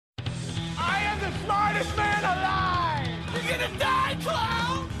gonna die,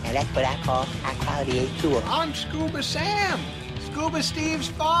 clown! And that's what I call high-quality A2. I'm Scuba Sam, Scuba Steve's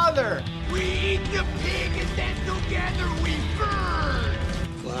father. We eat the pig and then together we burn!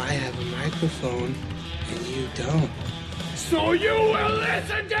 Well, I have a microphone and you don't. So you will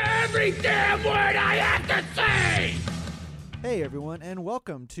listen to every damn word I have to say! Hey everyone, and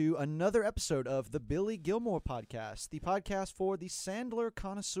welcome to another episode of the Billy Gilmore Podcast, the podcast for the Sandler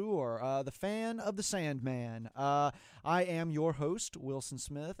connoisseur, the fan of the Sandman. I am your host, Wilson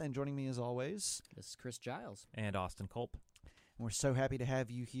Smith, and joining me as always, this is Chris Giles. And Austin Culp. We're so happy to have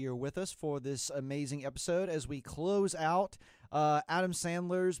you here with us for this amazing episode as we close out Adam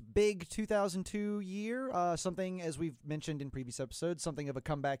Sandler's big 2002 year, something, as we've mentioned in previous episodes, something of a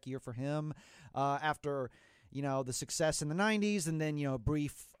comeback year for him after... the success in the 90s, and then,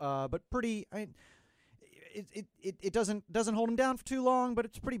 brief, but pretty, it doesn't hold him down for too long, but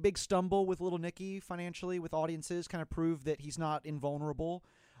it's a pretty big stumble with Little Nicky financially with audiences, kind of proved that he's not invulnerable.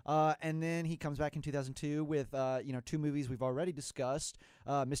 And then he comes back in 2002 with, two movies we've already discussed,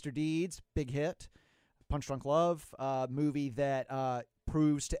 Mr. Deeds, big hit, Punch Drunk Love, movie that,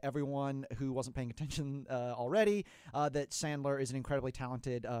 proves to everyone who wasn't paying attention already that Sandler is an incredibly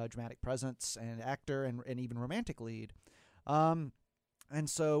talented dramatic presence and actor and even romantic lead. And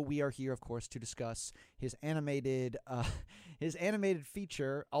so we are here, of course, to discuss his animated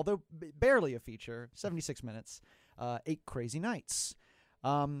feature, although barely a feature, 76 minutes, 8 Crazy Nights.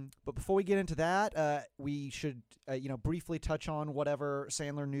 But before we get into that, we should, briefly touch on whatever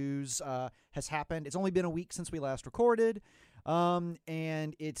Sandler news has happened. It's only been a week since we last recorded.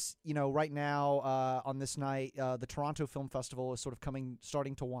 And it's, right now, on this night, the Toronto Film Festival is sort of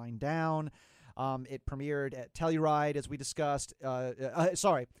starting to wind down. It premiered at Telluride, as we discussed. What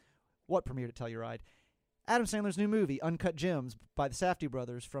premiered at Telluride? Adam Sandler's new movie, Uncut Gems, by the Safdie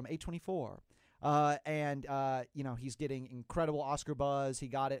brothers from A24. He's getting incredible Oscar buzz. He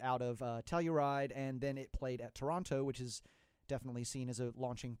got it out of Telluride, and then it played at Toronto, which is definitely seen as a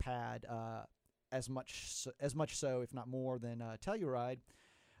launching pad, as much so, if not more, than Telluride.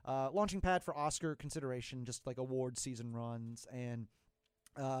 Launching pad for Oscar consideration, just like award season runs, and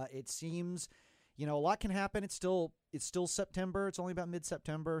it seems, a lot can happen. It's still September. It's only about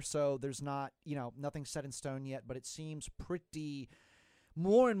mid-September, so there's not, nothing set in stone yet, but it seems pretty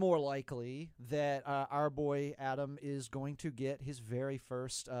more and more likely that our boy Adam is going to get his very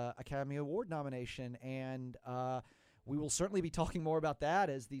first Academy Award nomination, and we will certainly be talking more about that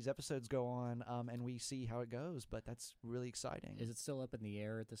as these episodes go on, and we see how it goes, but that's really exciting. Is it still up in the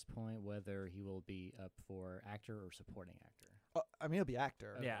air at this point whether he will be up for actor or supporting actor? He'll be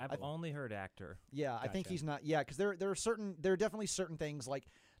actor. Yeah, I've only heard actor. Yeah, Gotcha. I think he's not. Yeah, because there are definitely certain things like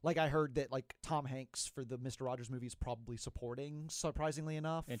I heard that like Tom Hanks for the Mr. Rogers movie is probably supporting, surprisingly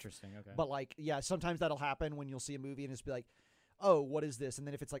enough. Interesting. Okay. But sometimes that'll happen when you'll see a movie and it's be like, oh, what is this? And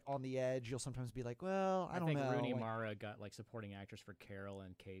then if it's like on the edge, you'll sometimes be like, well, I don't know. I think Rooney Mara got supporting actress for Carol,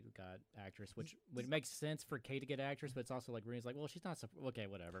 and Kate got actress, which would make sense for Kate to get actress, but it's also like Rooney's like, well, she's not. Okay,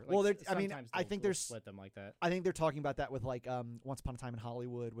 whatever. Well, I think they'll split them like that. I think they're talking about that with like Once Upon a Time in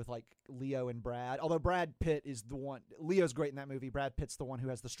Hollywood with like Leo and Brad. Although Brad Pitt is the one. Leo's great in that movie. Brad Pitt's the one who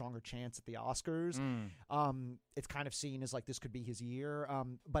has the stronger chance at the Oscars. It's kind of seen as like this could be his year.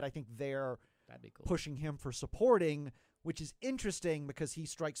 But I think they're pushing him for supporting, which is interesting because he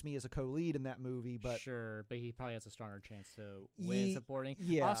strikes me as a co-lead in that movie. But sure, but he probably has a stronger chance to win supporting.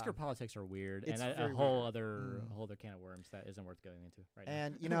 Yeah. Oscar politics are weird, It's and a whole other can of worms that isn't worth going into right now.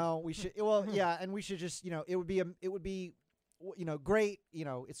 And we should and we should just it would be great.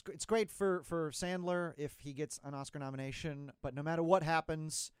 It's great for Sandler if he gets an Oscar nomination. But no matter what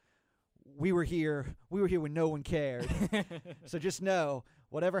happens, we were here when no one cared. So just know,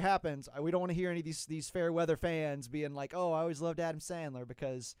 whatever happens, we don't want to hear any of these fair weather fans being like, "Oh, I always loved Adam Sandler,"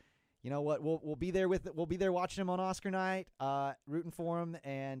 because you know what, we'll be there watching him on Oscar night, rooting for him.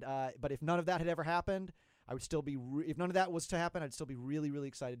 And but if none of that had ever happened, I would still be if none of that was to happen, I'd still be really, really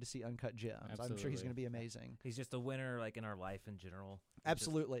excited to see Uncut Gems. Absolutely. I'm sure he's going to be amazing. He's just a winner, like in our life in general.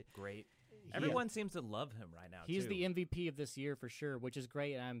 Absolutely great. Everyone seems to love him right now. He's too. the MVP of this year for sure, which is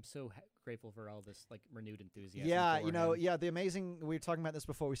great. And I'm so grateful for all this renewed enthusiasm. Yeah, for him. the amazing. We were talking about this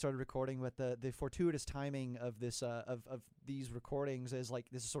before we started recording, but the fortuitous timing of this of these recordings is like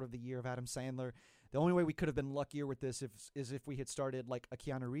this is sort of the year of Adam Sandler. The only way we could have been luckier with this is if we had started like a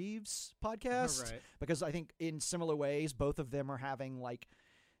Keanu Reeves podcast, Right. Because I think in similar ways both of them are having like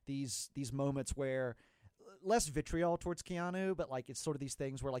these moments where less vitriol towards Keanu, but like it's sort of these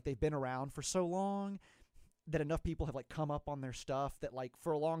things where like they've been around for so long that enough people have like come up on their stuff that like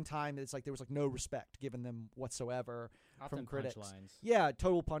for a long time it's like there was like no respect given them whatsoever Often from critics. punchlines. Yeah,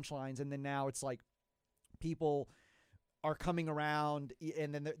 total punchlines, and then now it's like people are coming around,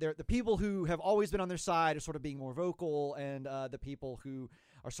 and then they're the people who have always been on their side are sort of being more vocal, and the people who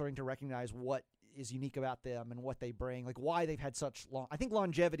are starting to recognize what is unique about them and what they bring, like why they've had such long. I think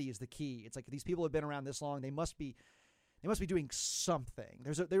longevity is the key. It's like these people have been around this long; they must be doing something.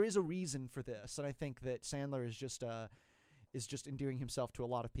 There is a reason for this, and I think that Sandler is just endearing himself to a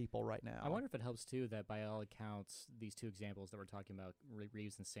lot of people right now. I wonder if it helps too that by all accounts, these two examples that we're talking about,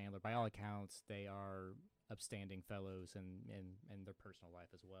 Reeves and Sandler, by all accounts, they are upstanding fellows in their personal life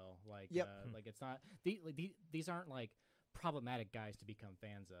as well. Like, Yep. Like it's not these aren't like problematic guys to become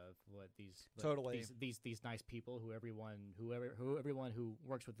fans of. Totally. These nice people who everyone who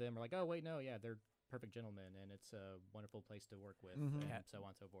works with them are like, oh wait, no, yeah, they're perfect gentlemen, and it's a wonderful place to work with, Mhm. and so on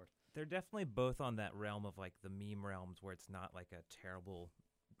and so forth. They're definitely both on that realm of like the meme realms where it's not like a terrible,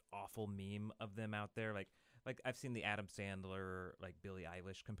 awful meme of them out there. Like I've seen the Adam Sandler like Billie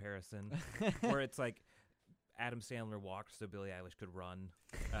Eilish comparison, where it's like Adam Sandler walked so Billie Eilish could run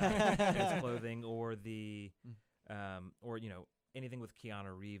in his clothing, or the or anything with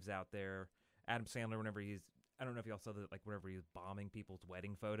Keanu Reeves out there. Adam Sandler, whenever he's, I don't know if y'all saw that, like whenever he was bombing people's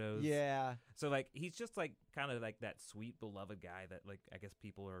wedding photos. Yeah. So like he's just like kind of like that sweet beloved guy that like I guess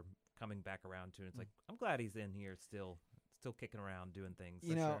people are coming back around to. And it's like I'm glad he's in here still kicking around doing things.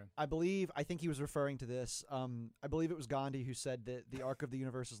 Sure. I think he was referring to this. I believe it was Gandhi who said that the arc of the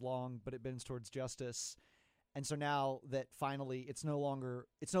universe is long, but it bends towards justice. And so now that finally it's no longer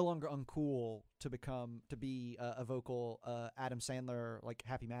uncool to be a vocal Adam Sandler like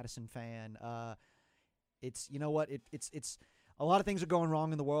Happy Madison fan. It's it's a lot of things are going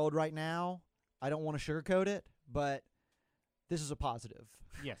wrong in the world right now. I don't want to sugarcoat it, but this is a positive.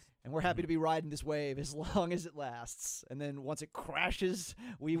 Yes. And we're happy to be riding this wave as long as it lasts. And then once it crashes,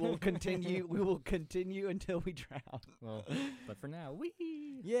 we will continue. We will continue until we drown. Well, but for now,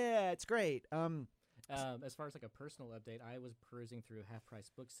 Yeah, it's great. As far as like a personal update, I was perusing through Half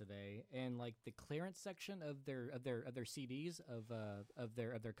Price Books today, and like the clearance section of their CDs of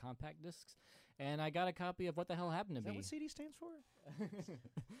their compact discs, and I got a copy of What the Hell Happened to Is that Me. what CD stands for?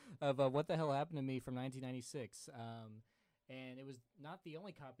 Of What the Hell Happened to Me from 1996. And it was not the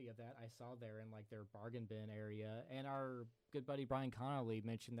only copy of that I saw there in like their bargain bin area. And our good buddy Brian Connolly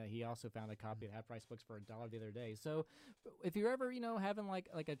mentioned that he also found a copy of Half Price Books for $1 the other day. So if you're ever having like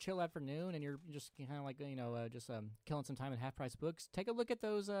a chill afternoon and you're just kind of like killing some time at Half Price Books, take a look at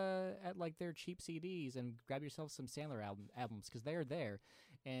those at like their cheap CDs and grab yourself some Sandler albums because they are there.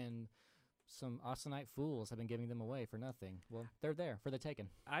 And some Austinite fools have been giving them away for nothing. Well, they're there for the taking.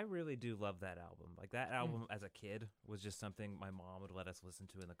 I really do love that album. Like that album as a kid was just something my mom would let us listen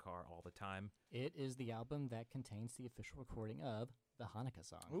to in the car all the time. It is the album that contains the official recording of the Hanukkah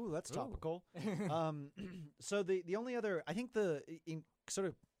song. Ooh, that's topical. So the only other, I think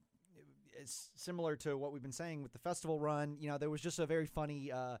it's similar to what we've been saying with the festival run. There was just a very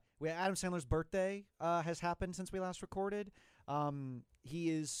funny. Adam Sandler's birthday has happened since we last recorded. He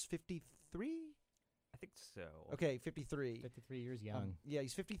is 53. I think so. Okay, 53. 53 years young. Yeah,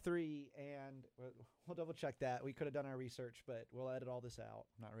 he's 53, and we'll double check that. We could have done our research, but we'll edit all this out.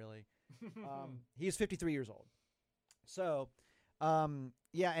 Not really. He is 53 years old. So,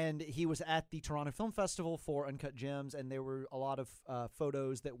 and he was at the Toronto Film Festival for Uncut Gems, and there were a lot of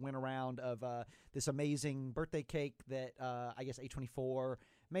photos that went around of this amazing birthday cake that I guess A24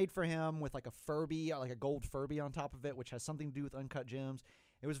 made for him with like a Furby, like a gold Furby on top of it, which has something to do with Uncut Gems.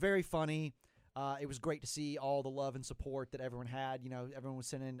 It was very funny. It was great to see all the love and support that everyone had. Everyone was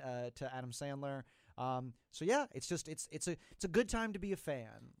sending to Adam Sandler. So yeah, it's a good time to be a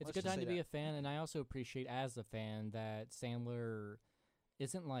fan. It's a good time to be a fan, and I also appreciate as a fan that Sandler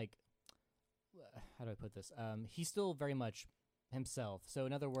isn't like, how do I put this? He's still very much himself. So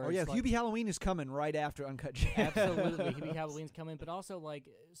in other words, Hubie Halloween is coming right after Uncut Gems. Absolutely, Hubie Halloween's coming, but also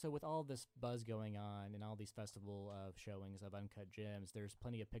so with all this buzz going on and all these festival showings of Uncut Gems, there's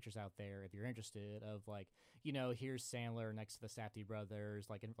plenty of pictures out there if you're interested of here's Sandler next to the Safdie brothers,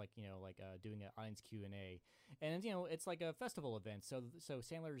 doing an audience Q&A, and it's like a festival event. So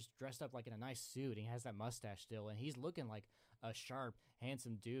Sandler's dressed up like in a nice suit. And he has that mustache still, and he's looking like a sharp,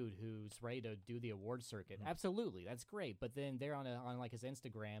 handsome dude who's ready to do the award circuit. Mm-hmm. Absolutely, that's great. But then there on like his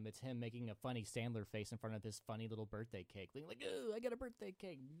Instagram, it's him making a funny Sandler face in front of this funny little birthday cake, like, "Oh, I got a birthday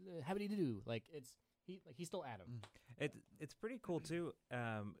cake. How do you do?" Like he's still Adam. It's pretty cool too.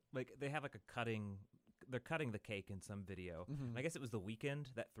 Like they have like a cutting. They're cutting the cake in some video. Mm-hmm. I guess it was The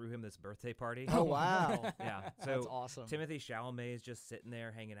Weeknd that threw him this birthday party. Oh, wow. Yeah. So that's awesome. Timothy Chalamet is just sitting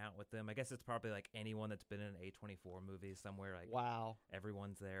there hanging out with them. I guess it's probably like anyone that's been in an A24 movie somewhere. Like, wow.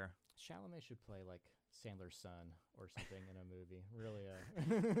 Everyone's there. Chalamet should play like Sandler's son or something in a movie. Really.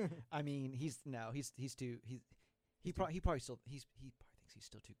 I mean, he's He probably still he probably thinks he's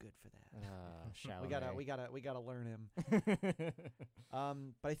still too good for that. we gotta learn him.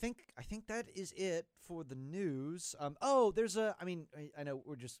 But I think that is it for the news. There's I know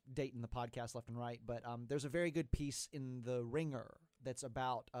we're just dating the podcast left and right, but there's a very good piece in The Ringer that's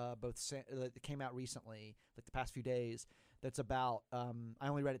about that came out recently, like the past few days. That's about I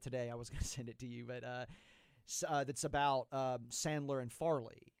only read it today. I was gonna send it to you, but that's about Sandler and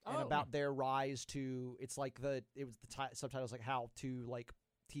Farley and about their rise to. It's like subtitles like how to like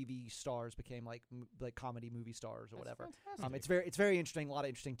TV stars became like comedy movie stars or whatever. It's very interesting. A lot of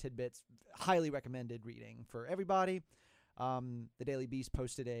interesting tidbits. Highly recommended reading for everybody. The Daily Beast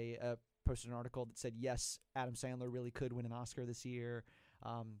posted an article that said yes, Adam Sandler really could win an Oscar this year.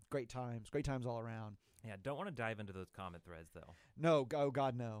 Great times all around. Yeah, don't want to dive into those comment threads though. No, oh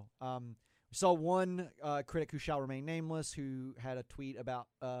God, no. We saw one critic who shall remain nameless who had a tweet about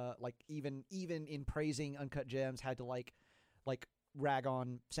like even in praising Uncut Gems had to like rag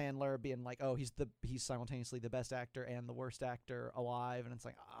on Sandler, being like, oh, he's simultaneously the best actor and the worst actor alive, and it's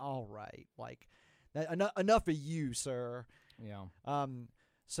like, all right, like enough of you, sir. Yeah.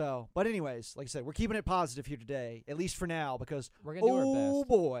 So, but anyways, like I said, we're keeping it positive here today, at least for now, because we're gonna do our best. Oh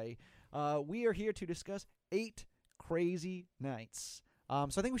boy, we are here to discuss 8 Crazy Nights. So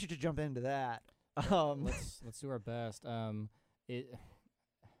I think we should just jump into that. Let's do our best.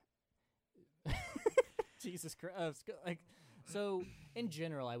 Jesus Christ, so in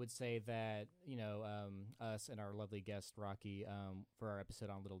general, I would say that us and our lovely guest Rocky, for our episode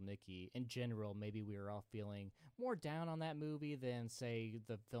on Little Nicky, in general, maybe we were all feeling more down on that movie than say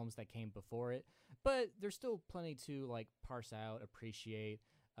the films that came before it. But there's still plenty to like parse out, appreciate,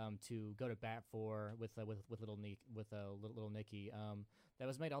 to go to bat for with Little Nicky. That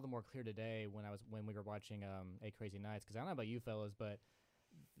was made all the more clear today when we were watching 8 Crazy Nights, because I don't know about you fellas, but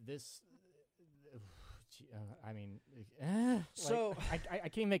this. So I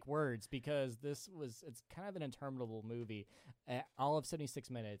can't make words because it's kind of an interminable movie, all of 76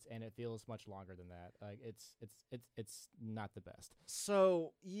 minutes, and it feels much longer than that. Like it's not the best.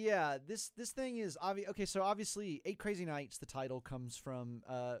 So yeah, this thing is obvious. Okay, so obviously 8 Crazy Nights, the title comes from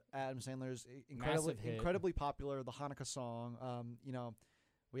Adam Sandler's incredibly popular The Hanukkah song.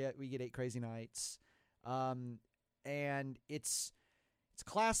 We get 8 Crazy Nights, and it's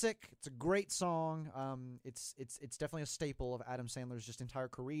classic. It's a great song. It's definitely a staple of Adam Sandler's just entire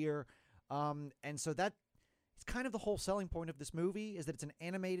career. And so that it's kind of the whole selling point of this movie is that it's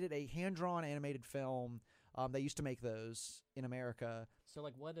a hand-drawn animated film. They used to make those in America. So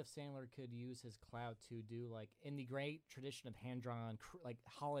like, what if Sandler could use his clout to do like in the great tradition of hand-drawn like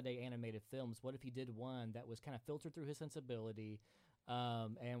holiday animated films? What if he did one that was kind of filtered through his sensibility,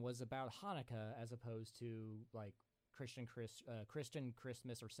 and was about Hanukkah as opposed to like Christian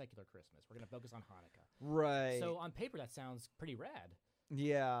Christmas or secular Christmas? We're going to focus on Hanukkah. Right. So on paper, that sounds pretty rad.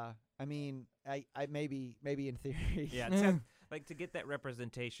 Yeah. I mean, I maybe in theory. Yeah. It sounds, like to get that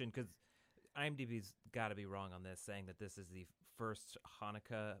representation, because IMDb's got to be wrong on this, saying that this is the first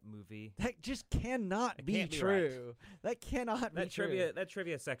Hanukkah movie. That just cannot be true. Right. That cannot be true. That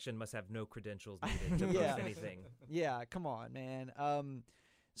trivia section must have no credentials needed to post anything. Yeah. Come on, man.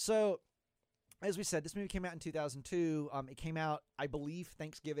 So, as we said, this movie came out in 2002. It came out, I believe,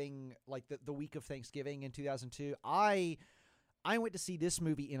 Thanksgiving, like the week of Thanksgiving in 2002. I went to see this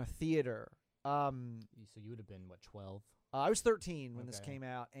movie in a theater. So you would have been, what, 12? I was 13 when this came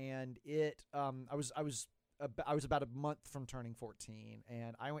out, and I was about a month from turning 14,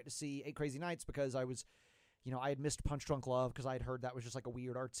 and I went to see 8 Crazy Nights because I was, I had missed Punch Drunk Love because I had heard that was just like a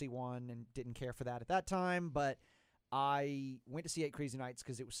weird artsy one and didn't care for that at that time, but I went to see 8 Crazy Nights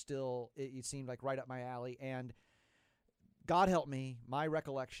because it seemed like right up my alley, and God help me, my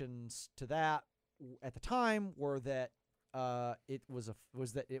recollections to that at the time were that it was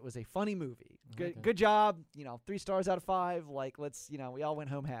a funny movie. Good job, 3 stars out of 5. Like we all went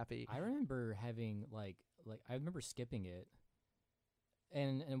home happy. I remember having I remember skipping it,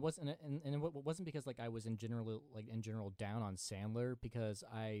 and it wasn't because I was in general down on Sandler, because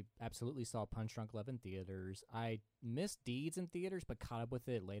I absolutely saw Punch Drunk Love in theaters. I missed Deeds in theaters, but caught up with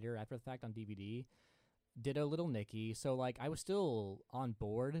it later after the fact on DVD. Did a Little Nicky, so I was still on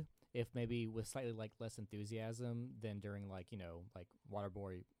board, if maybe with slightly less enthusiasm than during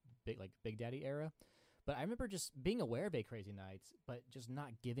Waterboy, Big Daddy era. But I remember just being aware of 8 Crazy Nights, but just not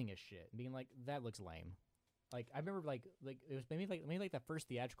giving a shit, being like, that looks lame. I remember it was maybe the first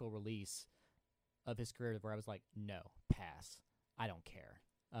theatrical release of his career where I was like, no, pass, I don't care.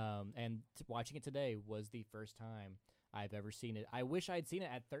 And watching it today was the first time I've ever seen it. I wish I'd seen it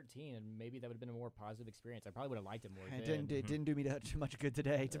at 13, and maybe that would have been a more positive experience. I probably would have liked it more. It didn't do me too much good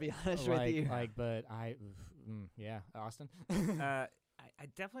today, to be honest with you. But yeah, Austin. I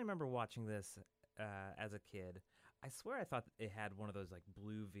definitely remember watching this as a kid. I swear I thought it had one of those like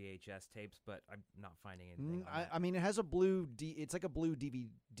blue VHS tapes, but I'm not finding anything. I mean, it has a blue it's like a blue DVD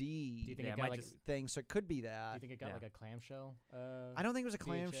Do you think it got like? thing, so it could be Do that. you think it got like a clamshell? I don't think it was a VHS?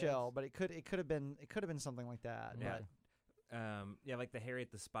 clamshell, but it could have been something like that. Yeah. But Like the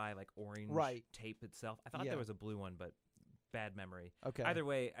Harriet the Spy, like orange tape itself. I thought Yeah. there was a blue one, but bad memory. okay. Either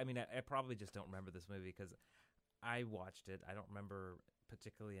way, I mean, I probably just don't remember this movie because I watched it. I don't remember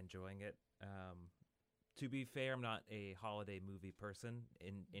particularly enjoying it. To be fair, I'm not a holiday movie person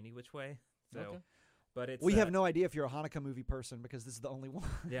in any which way. So, Okay. but it's We have no idea if you're a Hanukkah movie person because this is the only one.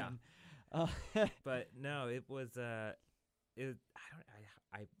 Yeah. Uh, But no, it was. I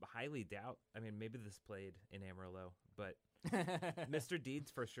highly doubt. I mean, maybe this played in Amarillo, but Mr. Deeds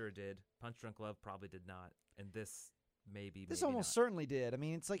for sure did. Punch Drunk Love probably did not, and this maybe. This maybe almost not. certainly did. I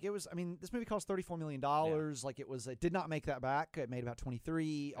mean, it's like it was. I mean, this movie cost $34 million. Like it did not make that back. It made about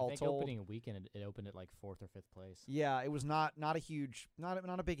 23 all I think told. opening weekend it opened at like 4th or 5th place. Yeah, it was not a huge, not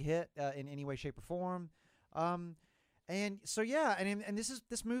a big hit in any way, shape, or form. And so yeah, and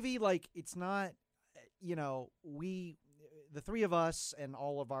this movie, like, it's not, the three of us and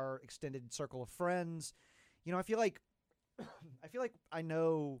all of our extended circle of friends, I feel like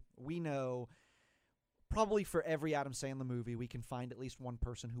we know probably for every Adam Sandler movie we can find at least one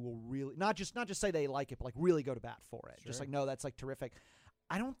person who will really not just say they like it, but like really go to bat for it. Just Sure. like, no, that's like terrific.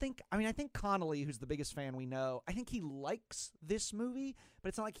 I think Connolly, who's the biggest fan we know, I think he likes this movie, but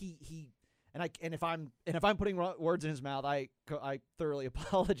it's not like he and if I'm putting words in his mouth, I thoroughly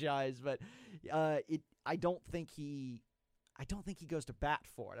apologize, but I don't think he goes to bat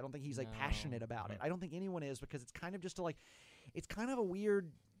for it. I don't think he's like passionate about it. I don't think anyone is, because it's kind of just it's kind of a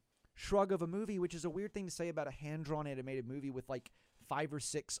weird shrug of a movie, which is a weird thing to say about a hand-drawn animated movie with like 5 or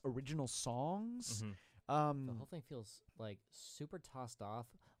 6 original songs. Mhm. The whole thing feels like super tossed off,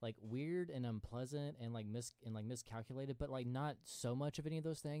 like weird and unpleasant and like miscalculated, but like not so much of any of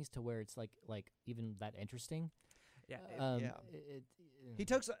those things to where it's like even that interesting. Yeah. He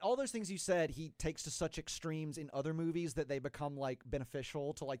takes all those things you said. He takes to such extremes in other movies that they become like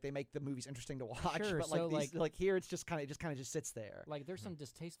beneficial to, like, they make the movies interesting to watch. Sure, but so, like here, it's just kind of sits there. Like there's some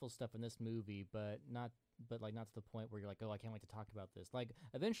distasteful stuff in this movie, but not to the point where you're like, oh, I can't wait to talk about this. Like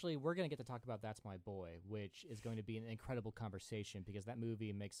eventually we're gonna get to talk about That's My Boy, which is going to be an incredible conversation because that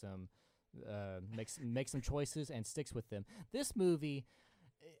movie makes some choices and sticks with them. This movie,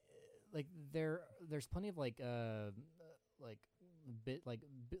 like there's plenty of like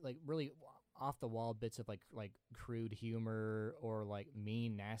really off the wall bits of like crude humor or like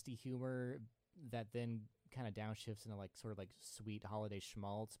mean nasty humor that then kind of downshifts into like sort of like sweet holiday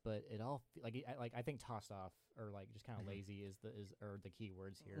schmaltz, but it all I think tossed off or like just kind of lazy is the key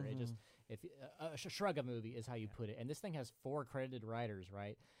words here. It just a shrug of movie is how you put it. And this thing has 4 credited writers,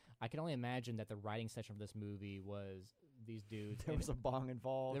 right? I can only imagine that the writing session of this movie was these dudes. There was a bong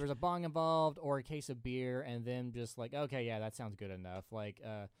involved. There was a bong involved or a case of beer, and then just like, okay, yeah, that sounds good enough. Like,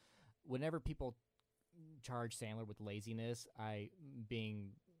 whenever people charge Sandler with laziness,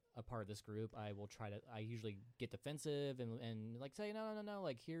 being a part of this group, I usually get defensive and like say, no,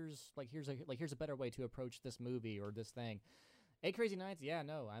 like here's a better way to approach this movie or this thing. 8 Crazy Nights, yeah,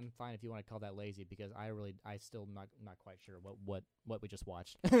 no, I'm fine if you want to call that lazy because I still not quite sure what we just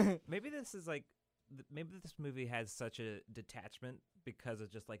watched. Maybe this is like. Maybe this movie has such a detachment because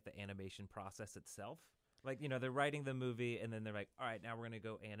of just like the animation process itself. Like, they're writing the movie and then they're like, all right, now we're going to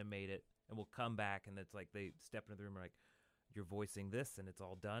go animate it and we'll come back. And it's like they step into the room and are like, you're voicing this and it's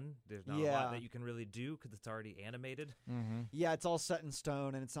all done. There's not a lot that you can really do because it's already animated. Mm-hmm. Yeah, it's all set in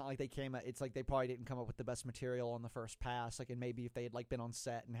stone, and it's not like it's like they probably didn't come up with the best material on the first pass. Like, and maybe if they had like been on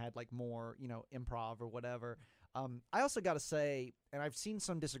set and had like more, improv or whatever. I also got to say, and I've seen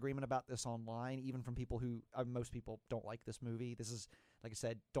some disagreement about this online, even from people who most people don't like this movie. This is, like I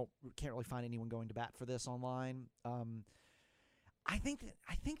said, can't really find anyone going to bat for this online. I think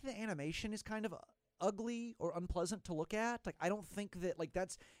the animation is kind of ugly or unpleasant to look at. Like, I don't think that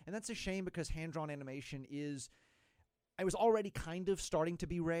that's a shame because hand-drawn animation it was already kind of starting to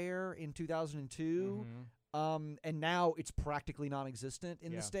be rare in 2002. Mm-hmm. And now it's practically non-existent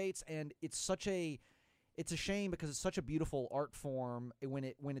in the Yeah. States, and it's a shame because it's such a beautiful art form when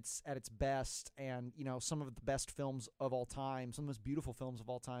it's at its best, and some of the best films of all time, some of the most beautiful films of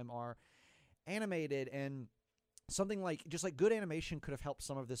all time are animated, and something like just like good animation could have helped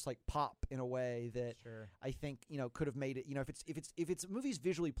some of this like pop in a way that Sure. I think could have made it. If it's a movie's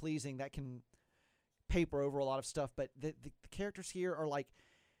visually pleasing, that can paper over a lot of stuff, but the characters here are like,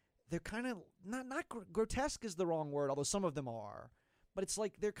 they're kind of not grotesque is the wrong word, although some of them are, but it's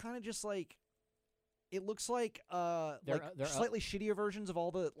like they're kind of just like, it looks like they're slightly shittier versions of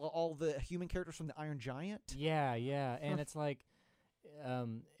all the human characters from the Iron Giant. Yeah, and it's like,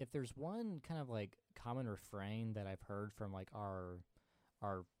 if there's one kind of like common refrain that I've heard from like our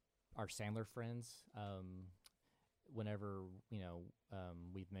Sandler friends, whenever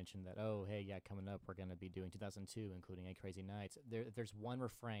we've mentioned that, oh hey, yeah, coming up we're gonna be doing 2002, including 8 Crazy Nights. There's one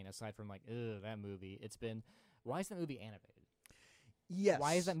refrain aside from like, ugh, that movie. It's been, why is that movie animated? Yes.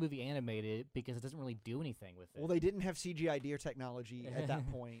 Why is that movie animated? Because it doesn't really do anything with it. Well, they didn't have CGI deer technology at that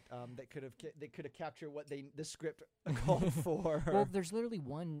point that could have captured what the script called for. Well, there's literally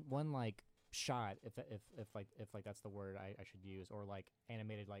one like shot, if that's the word I should use, or like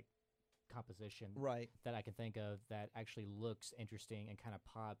animated like composition, right, that I can think of that actually looks interesting and kind of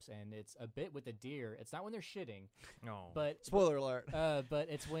pops, and it's a bit with the deer. It's not when they're shitting, but spoiler alert. But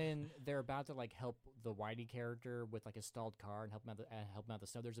it's when they're about to like help the Whitey character with like a stalled car and help him out the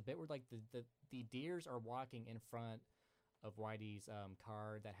snow. There's a bit where like the deers are walking in front of Whitey's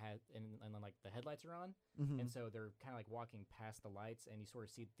car that has and then like the headlights are on, and so they're kind of like walking past the lights, and you sort of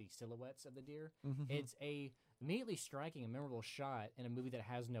see the silhouettes of the deer. It's a immediately striking and memorable shot in a movie that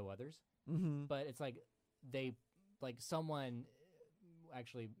has no others. But it's like someone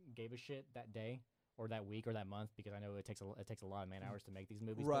actually gave a shit that day or that week or that month, because I know it takes a lot of man hours to make these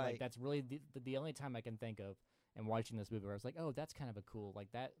movies. Right. But like that's really the only time I can think of and watching this movie where I was like, oh, that's kind of a cool,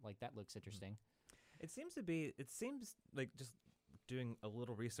 like that looks interesting. It seems like, just doing a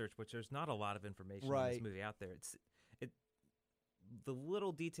little research, which there's not a lot of information on right. this movie out there. The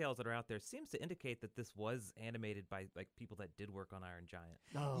little details that are out there seems to indicate that this was animated by like people that did work on Iron Giant.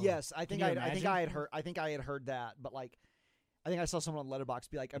 Oh. Yes, I think I had heard that, but like, I think I saw someone on Letterboxd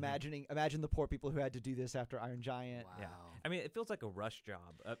be like, imagine the poor people who had to do this after Iron Giant. Wow. Yeah, I mean, it feels like a rush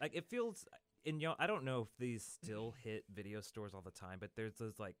job. Like it feels. And I don't know if these still hit video stores all the time, but there's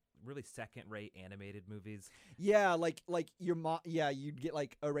those like really second-rate animated movies. Yeah, like your you'd get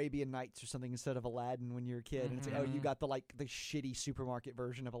like Arabian Nights or something instead of Aladdin when you're a kid, and it's like, oh, you got the shitty supermarket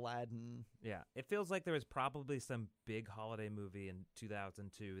version of Aladdin. Yeah, it feels like there was probably some big holiday movie in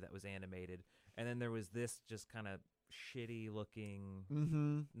 2002 that was animated, and then there was this just kind of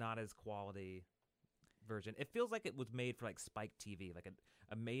shitty-looking, not as quality version. It feels like it was made for like Spike TV, like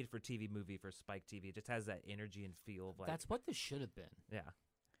a made-for-TV movie for Spike TV. It just has that energy and feel of like... That's what this should have been. Yeah.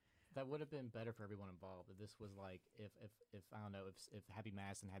 That would have been better for everyone involved. If this was like, if I don't know, if Happy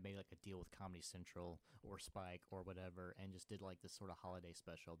Madison had made like a deal with Comedy Central or Spike or whatever, and just did like this sort of holiday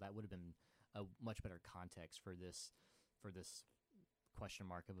special, that would have been a much better context for this question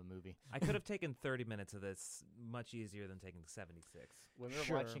mark of a movie. I could have taken 30 minutes of this much easier than taking 76. When we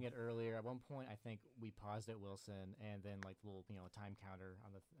were watching it earlier, at one point I think we paused at Wilson, and then like the little time counter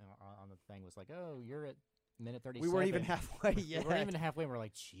on the thing was like, oh, you're at minute 37. We weren't even halfway yet. We weren't even halfway, and we're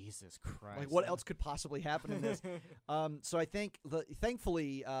like, Jesus Christ. Like, what else could possibly happen in this? So I think,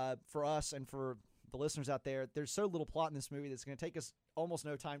 thankfully for us and for the listeners out there, there's so little plot in this movie that's going to take us almost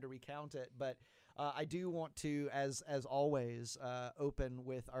no time to recount it, but I do want to, as always, open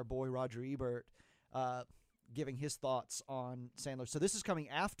with our boy Roger Ebert giving his thoughts on Sandler. So this is coming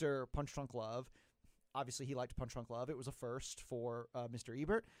after Punch Drunk Love. Obviously, he liked Punch Drunk Love. It was a first for Mr.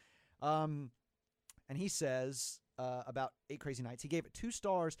 Ebert. And he says about 8 Crazy Nights, he gave it 2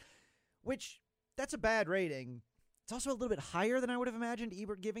 stars, which that's a bad rating. It's also a little bit higher than I would have imagined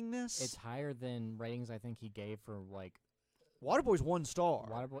Ebert giving this. It's higher than ratings I think he gave for like Waterboy's 1 star.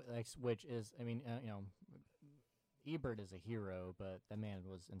 Waterboy, which is, I mean, Ebert is a hero, but that man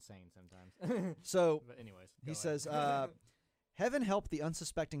was insane sometimes. So, but anyways, he says, heaven help the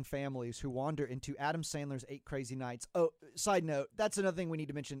unsuspecting families who wander into Adam Sandler's 8 Crazy Nights. Oh, side note, that's another thing we need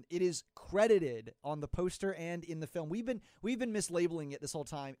to mention. It is credited on the poster and in the film. We've been mislabeling it this whole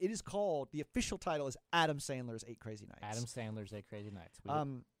time. It is called, the official title is Adam Sandler's 8 Crazy Nights. Adam Sandler's 8 Crazy Nights.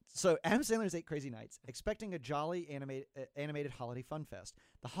 So Adam Sandler's 8 Crazy Nights, expecting a jolly animated holiday fun fest.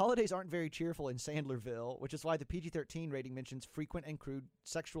 The holidays aren't very cheerful in Sandlerville, which is why the PG-13 rating mentions frequent and crude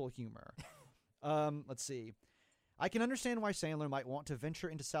sexual humor. Let's see. I can understand why Sandler might want to venture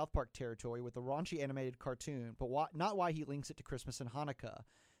into South Park territory with a raunchy animated cartoon, but not why he links it to Christmas and Hanukkah.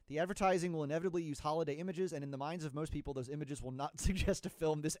 The advertising will inevitably use holiday images, and in the minds of most people, those images will not suggest a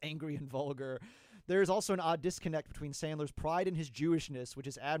film this angry and vulgar. There is also an odd disconnect between Sandler's pride in his Jewishness, which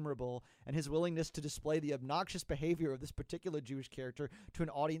is admirable, and his willingness to display the obnoxious behavior of this particular Jewish character to an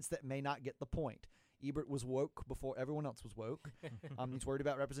audience that may not get the point. Ebert was woke before everyone else was woke. He's worried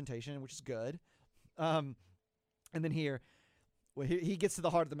about representation, which is good. And then here, well, he gets to the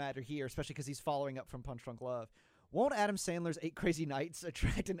heart of the matter here, especially because he's following up from Punch Drunk Love. Won't Adam Sandler's 8 Crazy Nights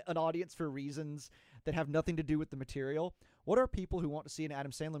attract an audience for reasons that have nothing to do with the material? What are people who want to see an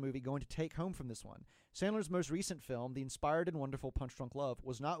Adam Sandler movie going to take home from this one? Sandler's most recent film, the inspired and wonderful Punch Drunk Love,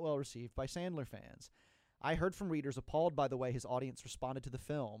 was not well received by Sandler fans. I heard from readers appalled by the way his audience responded to the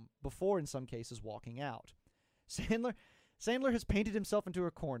film, before in some cases walking out. Sandler has painted himself into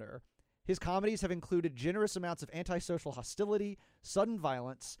a corner. His comedies have included generous amounts of antisocial hostility, sudden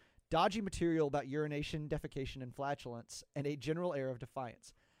violence, dodgy material about urination, defecation, and flatulence, and a general air of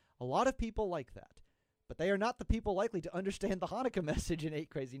defiance. A lot of people like that, but they are not the people likely to understand the Hanukkah message in 8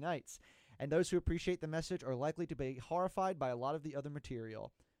 Crazy Nights, and those who appreciate the message are likely to be horrified by a lot of the other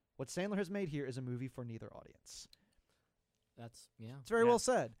material. What Sandler has made here is a movie for neither audience. That's It's very well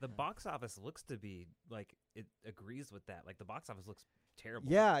said. The box office looks to be like it agrees with that. Like the box office looks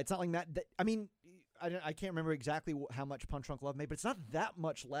terrible. Yeah, it's not like that. I mean, I can't remember exactly how much Punch Drunk Love made, but it's not that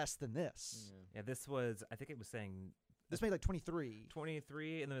much less than this. Yeah, this was, I think it was saying This made like 23.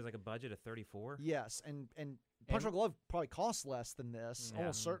 23, and there was like a budget of 34. Yes, and Punch Drunk Love probably costs less than this,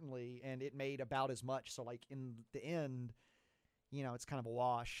 almost certainly, and it made about as much. So like in the end, it's kind of a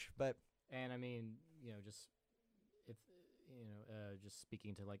wash. But and I mean, just if just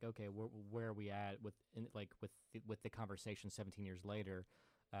speaking to like, okay, where are we at with the conversation 17 years later?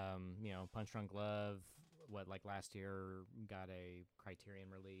 Punch Drunk Love, like last year got a Criterion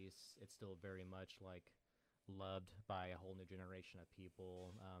release. It's still very much like loved by a whole new generation of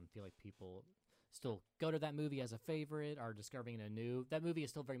people. Feel like people still go to that movie as a favorite, are discovering it anew. That movie is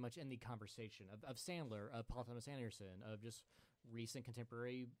still very much in the conversation of Sandler, of Paul Thomas Anderson, of just recent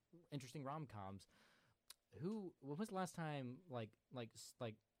contemporary interesting rom-coms. When was the last time like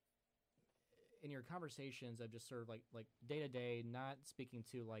in your conversations of just sort of like day to day, not speaking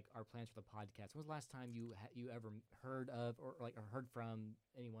to like our plans for the podcast, when was the last time you ever heard of or heard from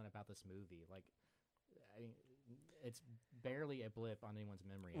anyone about this movie? Like, I mean, it's barely a blip on anyone's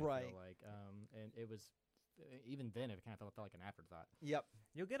memory. I feel like, and it was even then it kind of felt like an afterthought. Yep.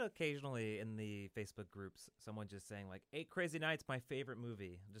 You'll get occasionally in the Facebook groups someone just saying like 8 Crazy Nights, my favorite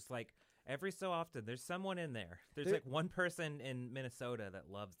movie. Just like every so often there's someone in there. There's like one person in Minnesota that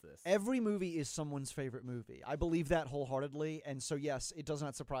loves this. Every movie is someone's favorite movie. I believe that wholeheartedly. And so, yes, it does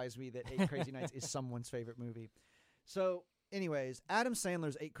not surprise me that 8 Crazy Nights is someone's favorite movie. So, anyways, Adam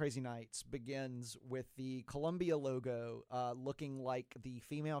Sandler's 8 Crazy Nights begins with the Columbia logo looking like the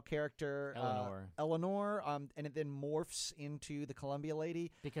female character Eleanor, and it then morphs into the Columbia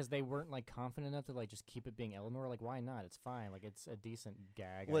lady. Because they weren't like confident enough to like just keep it being Eleanor. Like, why not? It's fine. Like, it's a decent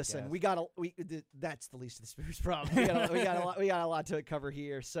gag. Listen, that's the least of this movie's problem. We got a lot to cover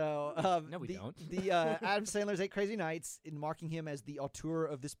here. So no, we don't. The Adam Sandler's 8 Crazy Nights, in marking him as the auteur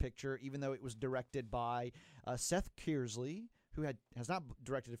of this picture, even though it was directed by Seth Kearsley, who has not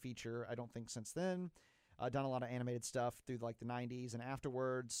directed a feature, I don't think, since then. Done a lot of animated stuff through like the 90s and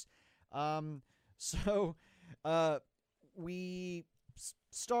afterwards. We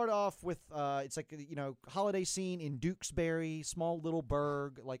start off with it's like holiday scene in Dukesbury, small little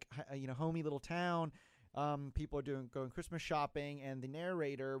burg, like homey little town. People are going Christmas shopping, and the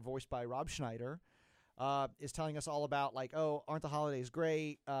narrator, voiced by Rob Schneider, is telling us all about like, oh, aren't the holidays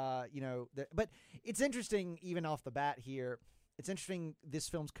great? But it's interesting, even off the bat here. It's interesting, this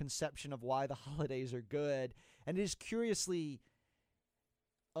film's conception of why the holidays are good, and it is curiously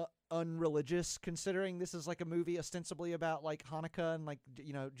unreligious, considering this is like a movie ostensibly about like Hanukkah and like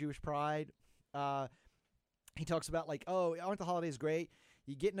Jewish pride. He talks about like, oh, aren't the holidays great?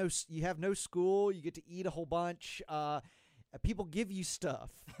 You have no school, you get to eat a whole bunch. People give you stuff.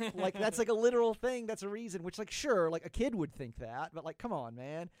 Like, that's like a literal thing. That's a reason, which like, sure, like a kid would think that, but like, come on,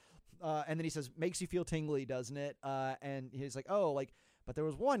 man. And then he says, makes you feel tingly, doesn't it? And he's like, oh, like, but there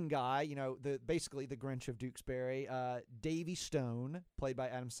was one guy, basically the Grinch of Dukesbury, Davy Stone, played by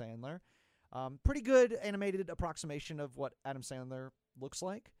Adam Sandler. Pretty good animated approximation of what Adam Sandler looks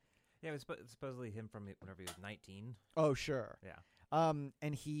like. Yeah, it was supposedly him from whenever he was 19. Oh, sure. Yeah.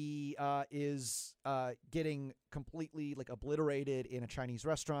 And he is getting completely like obliterated in a Chinese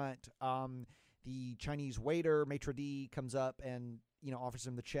restaurant. The Chinese waiter, maitre d', comes up and offers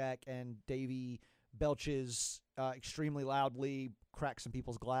him the check, and Davy belches extremely loudly, cracks some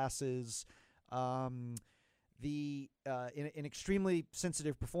people's glasses. In an extremely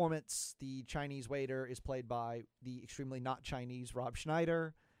sensitive performance, the Chinese waiter is played by the extremely not Chinese Rob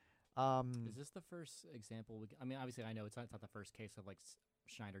Schneider. Is this the first example? I mean, obviously, I know it's not the first case of like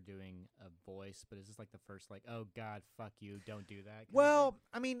Schneider doing a voice, but is this like the first like, oh God, fuck you, don't do that? Well,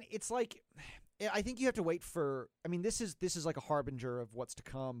 I mean, it's like, I think you have to wait for. I mean, this is like a harbinger of what's to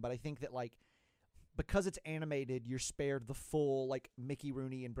come, but I think that like because it's animated, you're spared the full like Mickey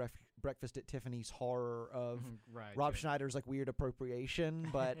Rooney and Breakfast at Tiffany's horror of Right. Rob Schneider's like weird appropriation,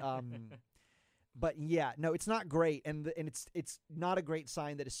 but but yeah, no, it's not great, and it's not a great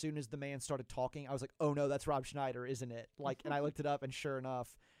sign that as soon as the man started talking, I was like, oh no, that's Rob Schneider, isn't it? Like, and I looked it up, and sure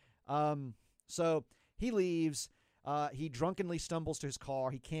enough, so he leaves. He drunkenly stumbles to his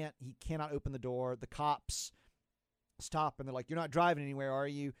car. He cannot open the door. The cops stop, and they're like, "You're not driving anywhere, are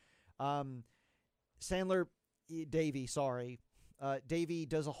you?" Davey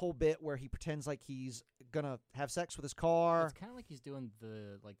does a whole bit where he pretends like he's gonna have sex with his car. It's kind of like he's doing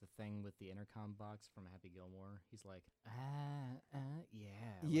the thing with the intercom box from Happy Gilmore. He's like, yeah.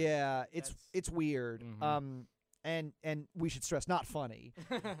 Yeah, Like, it's weird. Mhm. And we should stress, not funny.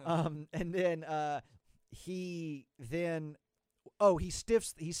 And then he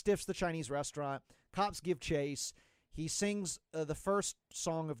stiffs the Chinese restaurant. Cops give chase. He sings the first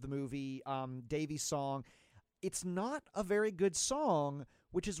song of the movie, Davy's song. It's not a very good song,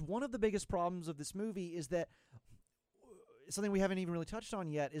 which is one of the biggest problems of this movie, is that something we haven't even really touched on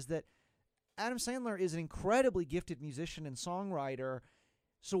yet, is that Adam Sandler is an incredibly gifted musician and songwriter.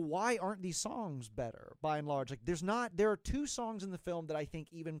 So why aren't these songs better, by and large? Like, there are two songs in the film that I think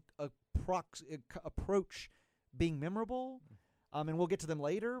even approach being memorable, and we'll get to them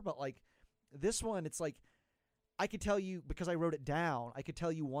later, but, like, this one, it's like, I could tell you, because I wrote it down, I could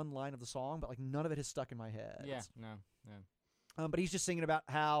tell you one line of the song, but, like, none of it has stuck in my head. Yeah, no. But he's just singing about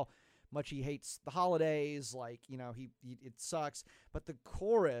how much he hates the holidays, like, you know, it sucks. But the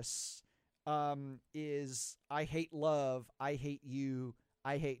chorus is, I hate love, I hate you,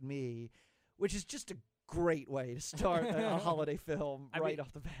 I hate me, which is just a great way to start a holiday film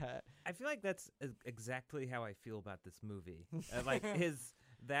off the bat. I feel like that's exactly how I feel about this movie. Like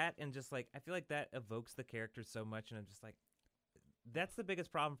that, and just like I feel like that evokes the character so much, and I'm just like, that's the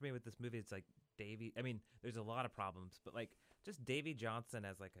biggest problem for me with this movie. It's like Davy. I mean, there's a lot of problems, but like just Davy Johnson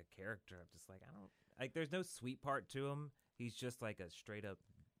as like a character, I'm just like, I don't like. There's no sweet part to him. He's just like a straight up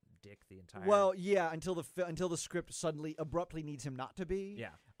dick the entire. Well, yeah, until the script suddenly abruptly needs him not to be. Yeah.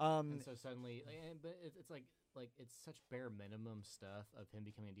 And so suddenly, but it's like it's such bare minimum stuff of him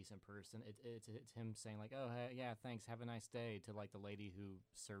becoming a decent person. It's him saying like, oh hey, yeah, thanks, have a nice day, to like the lady who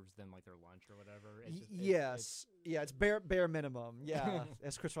serves them like their lunch or whatever. It's bare minimum. Yeah,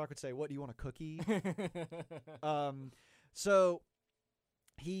 as Chris Rock would say, what do you want, a cookie? So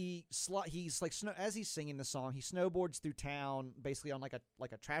he's like as he's singing the song, he snowboards through town basically on like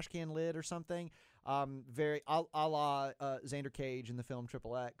a trash can lid or something. Very a la Xander Cage in the film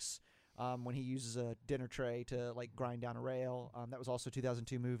Triple X, when he uses a dinner tray to like grind down a rail. That was also a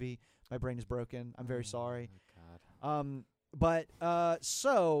 2002 movie. My brain is broken. I'm very sorry. God. But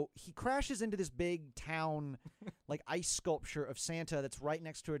so he crashes into this big town like ice sculpture of Santa that's right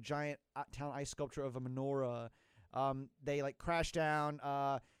next to a giant town ice sculpture of a menorah. They like crash down.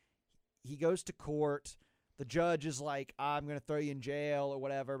 He goes to court. The judge is like, I'm going to throw you in jail or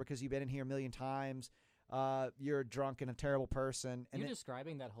whatever because you've been in here a million times. You're drunk and a terrible person. And you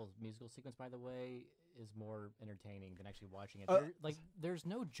describing that whole musical sequence, by the way, is more entertaining than actually watching it. There's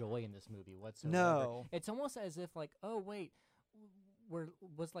no joy in this movie whatsoever. No. It's almost as if like, oh wait,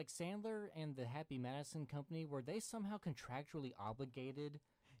 was like Sandler and the Happy Madison Company, were they somehow contractually obligated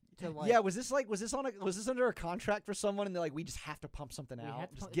to like? Yeah, was this under a contract for someone, and they're like, we just have to pump something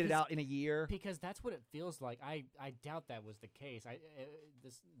out, just get it out in a year? Because that's what it feels like. I doubt that was the case. I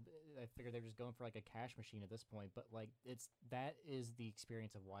figured they're just going for like a cash machine at this point, but like that is the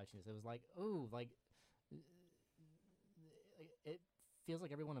experience of watching this. It was like, oh, like it feels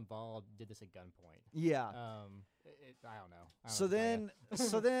like everyone involved did this at gunpoint. Yeah. I don't know. So then,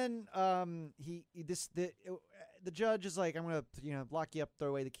 the judge is like, I'm gonna lock you up, throw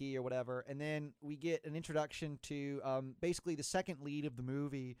away the key or whatever, and then we get an introduction to basically the second lead of the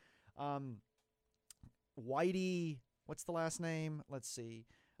movie, Whitey. What's the last name? Let's see.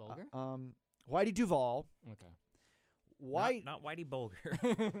 Bulger? Whitey Duvall. Okay. Not Whitey Bulger.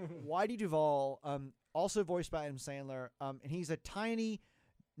 Whitey Duvall, also voiced by Adam Sandler, and he's a tiny,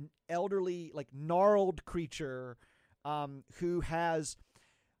 elderly, like gnarled creature, who has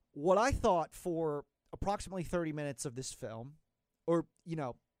what I thought for approximately 30 minutes of this film, or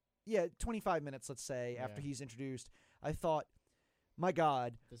 25 minutes, let's say, after he's introduced. I thought, my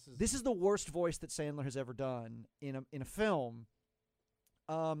God, this is the worst voice that Sandler has ever done in a film.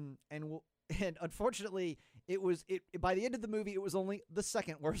 And unfortunately, by the end of the movie, it was only the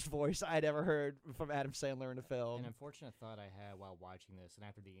second worst voice I'd ever heard from Adam Sandler in a film. An unfortunate thought I had while watching this, and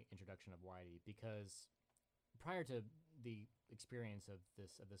after the introduction of Whitey, because prior to the experience of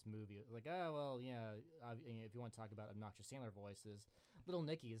this movie, like, oh well, yeah, if you want to talk about obnoxious Sandler voices, Little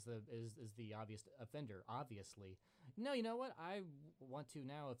Nicky is the obvious offender, obviously. No, you know what? I want to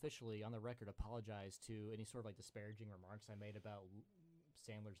now officially, on the record, apologize to any sort of like disparaging remarks I made about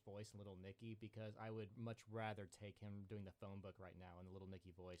Sandler's voice and Little Nicky, because I would much rather take him doing the phone book right now in the Little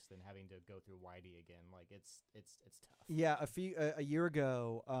Nicky voice than having to go through Whitey again. Like it's tough. Yeah, a year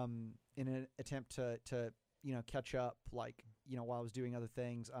ago, in an attempt to catch up, like while I was doing other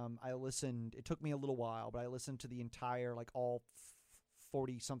things, I listened. It took me a little while, but I listened to the entire all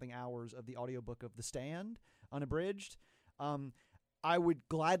 40 something hours of the audiobook of The Stand unabridged. I would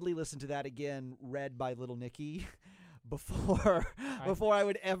gladly listen to that again, read by Little Nicky. Before I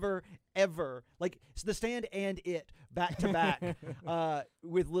would ever like The Stand and It back to back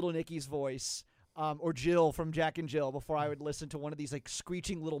with Little Nicky's voice, or Jill from Jack and Jill, before I would listen to one of these like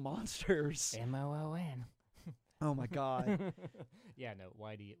screeching little monsters. MOON. Oh my god. Yeah, no,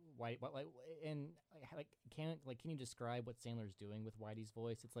 Whitey, and can you describe what Sandler's doing with Whitey's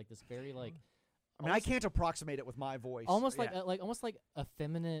voice? It's like this very like. I mean, I can't approximate it with my voice. Almost like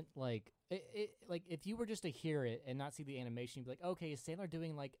effeminate, like if you were just to hear it and not see the animation, you'd be like, okay, is Sandler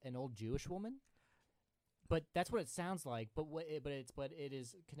doing like an old Jewish woman? But that's what it sounds like. But it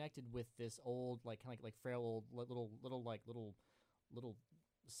is connected with this old kind of like frail old little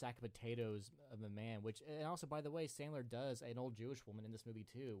sack of potatoes of a man. Which, and also, by the way, Sandler does an old Jewish woman in this movie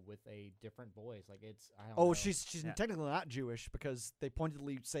too, with a different voice. Like I don't know. She's technically not Jewish, because they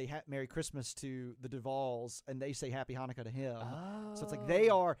pointedly say Merry Christmas to the Duvals and they say Happy Hanukkah to him. Oh. So it's like they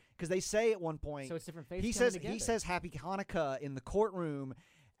are, because they say at one point. So it's different faiths. He says Happy Hanukkah in the courtroom.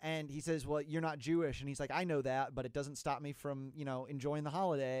 And he says, well, you're not Jewish. And he's like, I know that, but it doesn't stop me from, enjoying the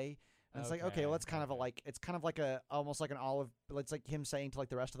holiday. And it's like, okay, well, that's kind of it's kind of like almost like an olive. It's like him saying to like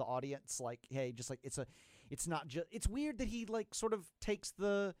the rest of the audience, like, hey, just like it's not just. It's weird that he like sort of takes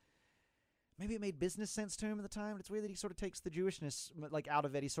maybe it made business sense to him at the time, but it's weird that he sort of takes the Jewishness like out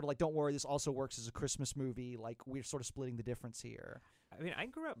of it. He's sort of like, don't worry, this also works as a Christmas movie. Like, we're sort of splitting the difference here. I mean, I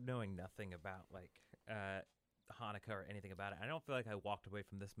grew up knowing nothing about like Hanukkah or anything about it. I don't feel like I walked away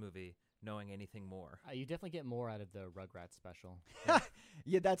from this movie knowing anything more. You definitely get more out of the Rugrats special.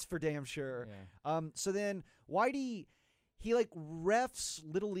 Yeah, that's for damn sure. Yeah. So then Whitey, he like refs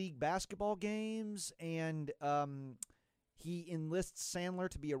Little League basketball games, and he enlists Sandler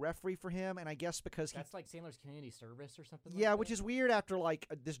to be a referee for him, and I guess because that's like Sandler's community service or something. Yeah, like which that? is weird after like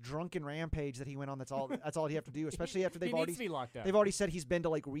this drunken rampage that he went on. That's all he'd have to do, especially after he needs to be locked up. They've already said he's been to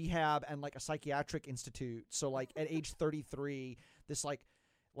like rehab and like a psychiatric institute. So like at age 33, this like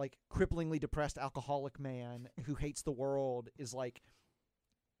cripplingly depressed alcoholic man who hates the world is like,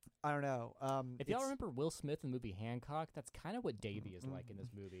 I don't know. If y'all remember Will Smith in the movie Hancock, that's kind of what Davey is like in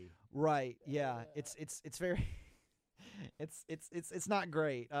this movie. Right. Yeah. It's very. It's not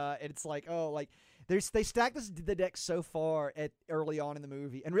great. It's like, oh, like they stack the deck so far early on in the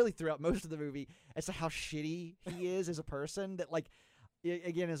movie, and really throughout most of the movie, as to how shitty he is as a person, that like,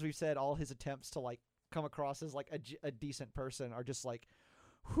 again, as we've said, all his attempts to like come across as like a decent person are just like,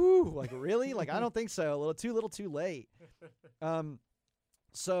 whew, like really? Like, I don't think so. A little too late.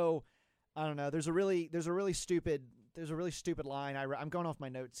 So I don't know. There's a really stupid line. I'm going off my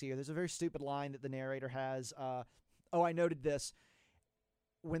notes here. There's a very stupid line that the narrator has. I noted this.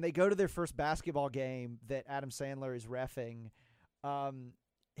 When they go to their first basketball game that Adam Sandler is reffing,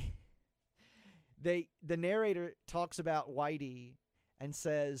 the narrator talks about Whitey and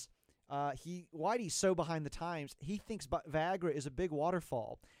says, Whitey's so behind the times, he thinks Viagra is a big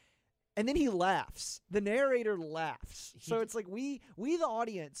waterfall. And then he laughs. The narrator laughs. So it's like we the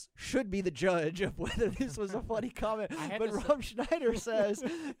audience should be the judge of whether this was a funny comment. But Rob Schneider says,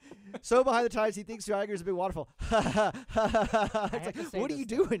 so behind the times he thinks Viagra is a big waterfall. It's like, what are you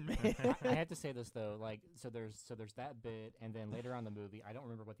doing, man? I have to say this though, like so there's that bit, and then later on in the movie, I don't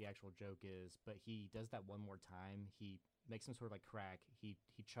remember what the actual joke is, but he does that one more time. He makes some sort of like crack. He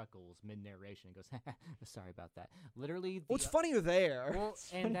chuckles mid narration and goes, "Sorry about that." Literally, what's funnier there? Well,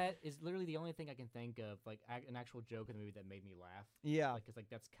 and that is literally the only thing I can think of, like an actual joke in the movie that made me laugh. Yeah, because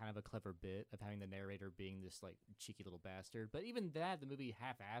like that's kind of a clever bit of having the narrator being this like cheeky little bastard. But even that, the movie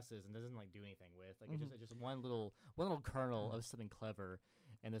half asses and doesn't like do anything with. Like it's just one little kernel of something clever.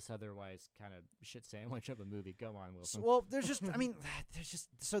 And this otherwise kind of shit sandwich of a movie. Go on, Wilson. Well, there's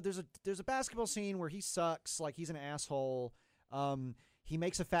a basketball scene where he sucks, like he's an asshole. He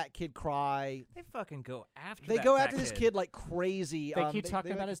makes a fat kid cry. They fucking go after. They go after this kid like crazy. They keep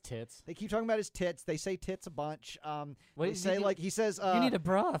talking about his tits. They keep talking about his tits. They say tits a bunch. They say like he says. You need a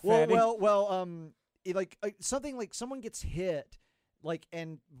bra. Something like someone gets hit. Like,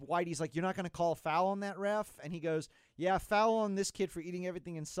 and Whitey's like, you're not going to call a foul on that ref? And he goes, yeah, foul on this kid for eating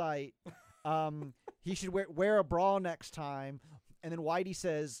everything in sight. He should wear a bra next time. then Whitey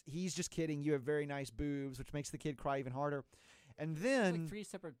says, he's just kidding, you have very nice boobs, which makes the kid cry even harder. And then... Like 3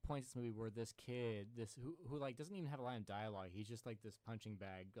 separate points in this movie where this kid, who like doesn't even have a line of dialogue, he's just like this punching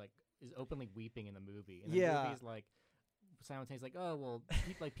bag, like is openly weeping in the movie. And the movie's like simultaneously like, oh well,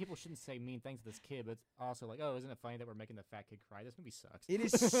 people shouldn't say mean things to this kid, but it's also like, oh, isn't it funny that we're making the fat kid cry? This movie sucks. It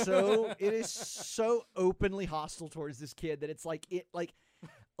is so openly hostile towards this kid that it's like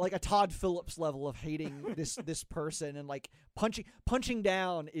a Todd Phillips level of hating this person, and like punching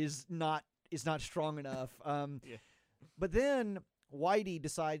down is not strong enough. But then Whitey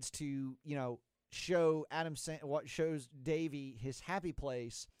decides to shows Davey his happy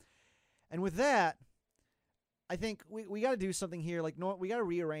place, and with that, I think we got to do something here. Like, we got to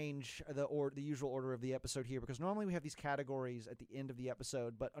rearrange the usual order of the episode here, because normally we have these categories at the end of the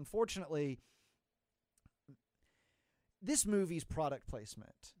episode, but unfortunately, this movie's product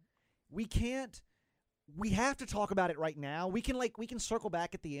placement, we have to talk about it right now. We can circle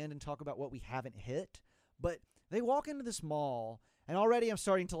back at the end and talk about what we haven't hit, but they walk into this mall, and already I'm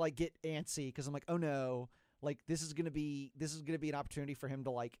starting to like get antsy because I'm like, oh no, like this is gonna be an opportunity for him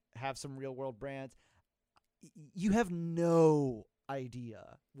to like have some real world brands. You have no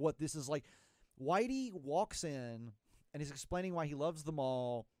idea what this is like. Whitey walks in and is explaining why he loves the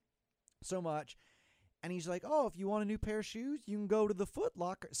mall so much. And he's like, oh, if you want a new pair of shoes, you can go to the Foot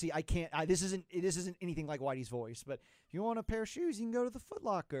Locker. See, this isn't anything like Whitey's voice, but if you want a pair of shoes, you can go to the Foot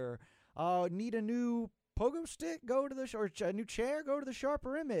Locker. Need a new pogo stick? Go to a new chair? Go to the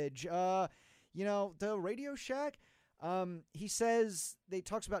Sharper Image. The Radio Shack. He says, they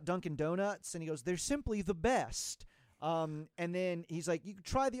talks about Dunkin' Donuts, and he goes, they're simply the best. And then he's like, you can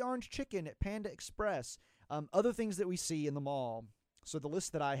try the orange chicken at Panda Express. Other things that we see in the mall. So the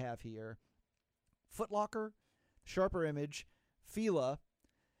list that I have here: Foot Locker, Sharper Image, Fila,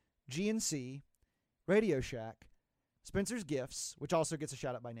 GNC, Radio Shack, Spencer's Gifts, which also gets a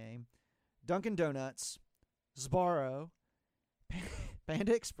shout out by name, Dunkin' Donuts, Sbarro,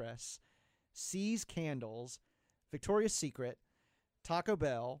 Panda Express, C's Candles, Victoria's Secret, Taco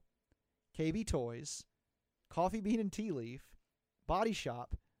Bell, KB Toys, Coffee Bean and Tea Leaf, Body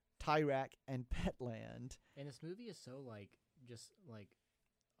Shop, Tie Rack, and Petland. And this movie is so just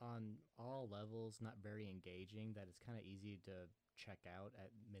on all levels not very engaging that it's kind of easy to check out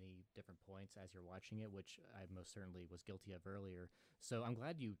at many different points as you're watching it, which I most certainly was guilty of earlier. So I'm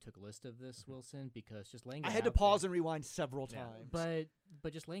glad you took a list of this, Wilson, because just laying it out, I had to pause and rewind several times. But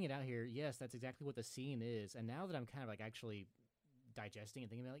just laying it out here, yes, that's exactly what the scene is. And now that I'm kind of actually digesting and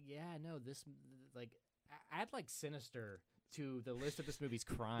thinking about this add Sinister to the list of this movie's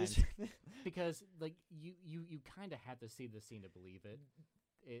crimes because you kind of have to see the scene to believe it.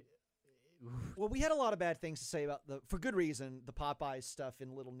 Well, we had a lot of bad things to say about for good reason, the Popeyes stuff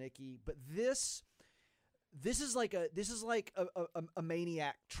in Little Nicky, but this is like a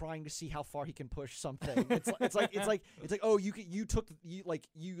maniac trying to see how far he can push something. It's like oh, you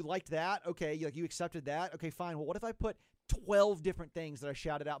liked that, okay, you accepted that, okay, fine. Well, what if I put 12 different things that I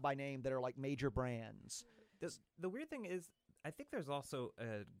shouted out by name that are like major brands? The weird thing is, I think there's also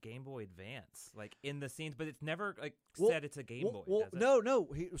a Game Boy Advance in the scenes, but it's never said it's a Game Boy. Well, no.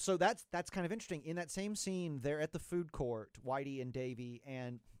 So that's kind of interesting. In that same scene, they're at the food court, Whitey and Davey,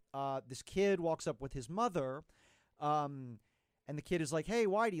 and this kid walks up with his mother, and the kid is like, "Hey,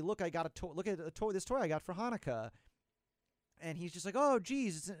 Whitey, look, I got a toy. Look at this toy I got for Hanukkah." And he's just like, "Oh,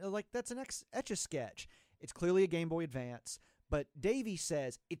 geez, it's that's an Etch-a-Sketch." It's clearly a Game Boy Advance, but Davey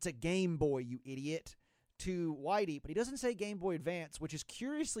says it's a Game Boy, you idiot, to Whitey, but he doesn't say Game Boy Advance, which is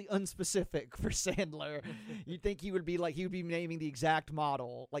curiously unspecific for Sandler. You'd think he would be naming the exact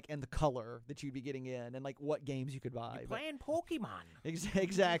model, and the color that you'd be getting in, and what games you could buy. You're playing Pokemon.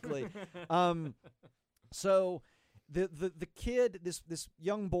 Exactly. So the kid, this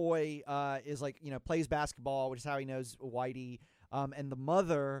young boy, is plays basketball, which is how he knows Whitey. And the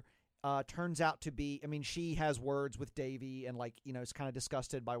mother turns out to be, she has words with Davey and is kind of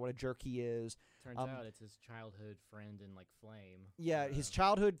disgusted by what a jerk he is. Turns out it's his childhood friend in Flame. Yeah, his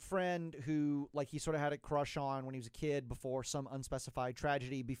childhood friend who he sort of had a crush on when he was a kid before some unspecified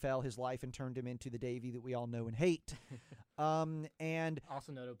tragedy befell his life and turned him into the Davey that we all know and hate. And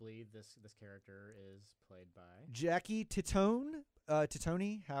also notably, this character is played by Jackie Titone,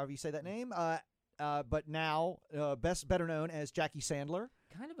 however you say that name. But now better known as Jackie Sandler.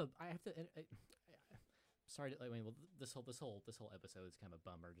 Kind of I have to. Sorry to this whole episode is kind of a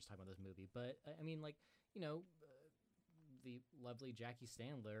bummer just talking about this movie, but the lovely Jackie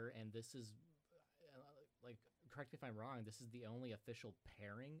Sandler, and this is correct me if I'm wrong, this is the only official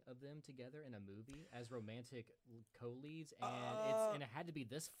pairing of them together in a movie as romantic co-leads, and it had to be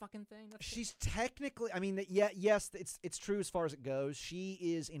this fucking thing. She's technically, I mean, yes, it's true as far as it goes. She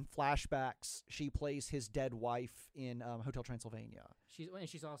is in flashbacks. She plays his dead wife in Hotel Transylvania.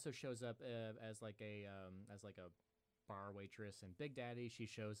 She's also shows up as like a bar waitress and Big Daddy. She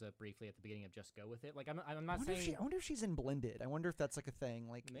shows up briefly at the beginning of Just Go With It. Like I'm not saying. I wonder if she's in Blended. I wonder if that's like a thing.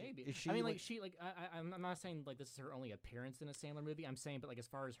 Like maybe. Is she, I mean, I'm not saying like this is her only appearance in a Sandler movie. I'm saying, but like as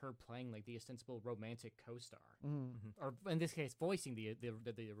far as her playing like the ostensible romantic co-star, or in this case, voicing the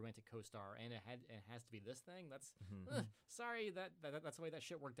romantic co-star, and it has to be this thing. That's sorry that's the way that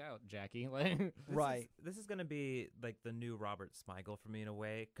shit worked out, Jackie. Like This is gonna be like the new Robert Smigel for me in a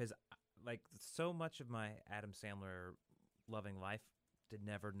way, because like so much of my Adam Sandler loving life did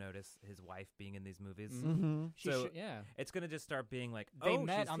never notice his wife being in these movies. Mm-hmm. So it's gonna just start being like, they oh,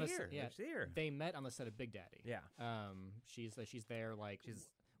 met she's on here. She's here. They met on the set of Big Daddy. Yeah. She's there like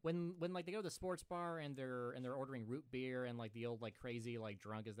when like they go to the sports bar and they're ordering root beer, and like the old like crazy like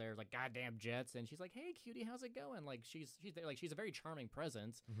drunk is there like goddamn Jets, and she's like, hey cutie, how's it going? Like she's there, like she's a very charming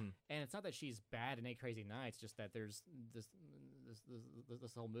presence, and it's not that she's bad in 8 Crazy Nights, just that there's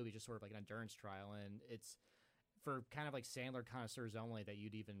this whole movie just sort of like an endurance trial, and it's for kind of like Sandler connoisseurs only that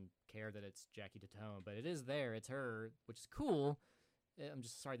you'd even care that it's Jackie Tatone, but it is there, it's her, which is cool. I'm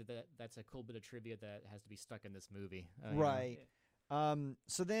just sorry that's a cool bit of trivia that has to be stuck in this movie, right?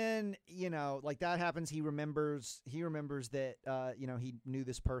 So then, like that happens. He remembers that, he knew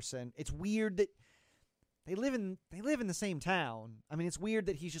this person. It's weird that they live in the same town. I mean, it's weird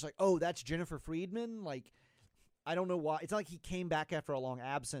that he's just like, oh, that's Jennifer Friedman. Like, I don't know why. It's not like he came back after a long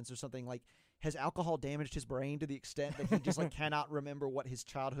absence or something. Like, has alcohol damaged his brain to the extent that he just like cannot remember what his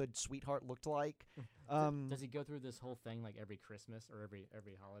childhood sweetheart looked like? Does he go through this whole thing like every Christmas or every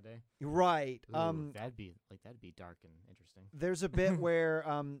holiday? Right. Ooh, that'd be dark and interesting. There's a bit where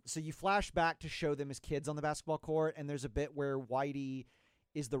so you flash back to show them as kids on the basketball court, and there's a bit where Whitey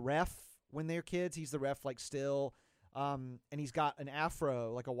is the ref when they're kids. He's the ref like still. And he's got an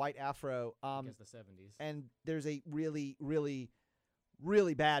afro, like a white afro. I guess the 70s. And there's a really, really,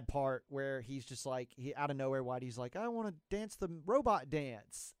 really bad part where he's just like, he out of nowhere, Whitey's like, I want to dance the robot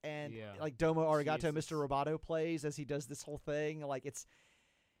dance. And like Domo Arigato, Mr. Roboto plays as he does this whole thing. Like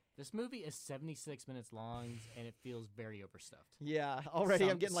this movie is 76 minutes long, and it feels very overstuffed. Yeah, already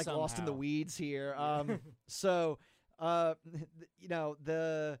I'm getting like lost in the weeds here. So,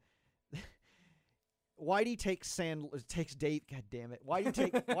 the Whitey takes Dave. God damn it!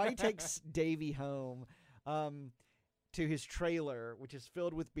 Whitey takes Davey home, to his trailer, which is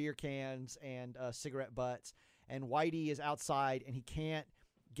filled with beer cans and cigarette butts. And Whitey is outside, and he can't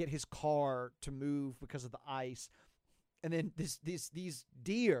get his car to move because of the ice. And then these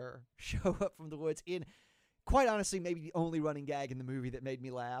deer show up from the woods in, quite honestly, maybe the only running gag in the movie that made me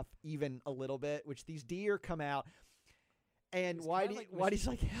laugh even a little bit, which these deer come out. And Whitey's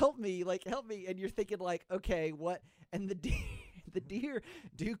like, help me. And you're thinking like, okay, what? And the deer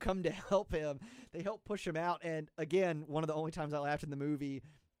do come to help him. They help push him out. And again, one of the only times I laughed in the movie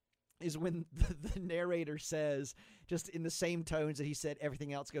is when the narrator says, just in the same tones that he said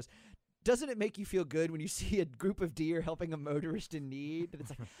everything else, goes, doesn't it make you feel good when you see a group of deer helping a motorist in need? And it's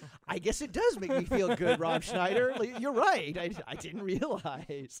like, I guess it does make me feel good, Rob Schneider. Like, you're right. I didn't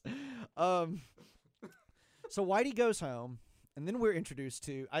realize. So Whitey goes home, and then we're introduced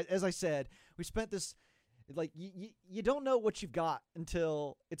to, as I said, we spent this, like, you don't know what you've got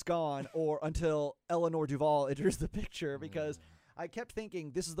until it's gone, or until Eleanor Duvall enters the picture, because I kept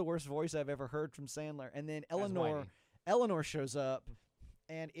thinking, this is the worst voice I've ever heard from Sandler. And then Eleanor shows up,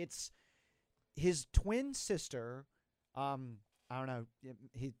 and it's his twin sister. I don't know.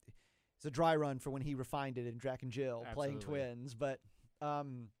 It's a dry run for when he refined it in Drac and Jill, playing twins. But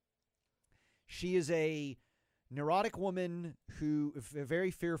she is a neurotic woman who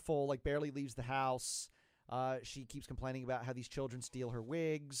very fearful, like barely leaves the house. She keeps complaining about how these children steal her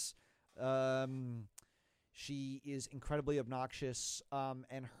wigs. She is incredibly obnoxious,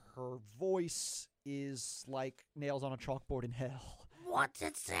 and her voice is like nails on a chalkboard in hell. What's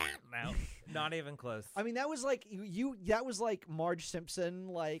it sound? No, not even close. I mean, that was like that was like Marge Simpson,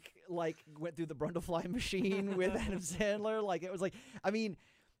 like went through the Brundlefly machine with Adam Sandler. Like it was like, I mean,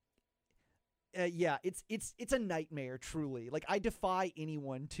 yeah, it's a nightmare, truly. Like I defy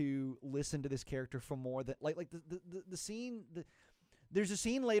anyone to listen to this character for more than like the scene. There's a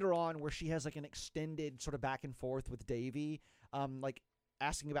scene later on where she has like an extended sort of back and forth with Davey, like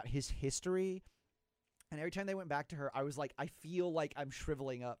asking about his history. And every time they went back to her, I was like, I feel like I'm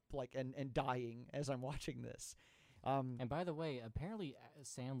shriveling up, like and dying as I'm watching this. And by the way, apparently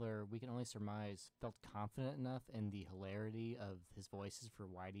Sandler, we can only surmise, felt confident enough in the hilarity of his voices for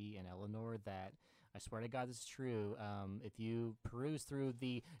Whitey and Eleanor that I swear to God this is true. If you peruse through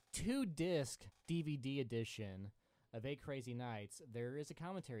the 2-disc DVD edition of 8 Crazy Nights, there is a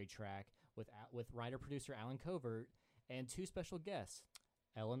commentary track with writer-producer Alan Covert and 2 special guests,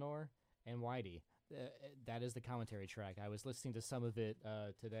 Eleanor and Whitey. That is the commentary track. I was listening to some of it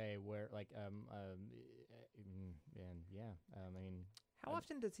today, where How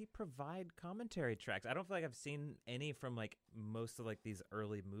often does he provide commentary tracks? I don't feel like I've seen any from like most of like these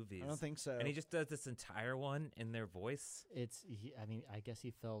early movies. I don't think so. And he just does this entire one in their voice. I guess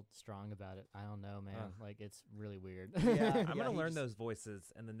he felt strong about it. I don't know, man. Like, it's really weird. Yeah, I'm gonna learn those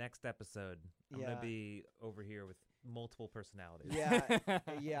voices in the next episode. I'm gonna be over here with multiple personalities.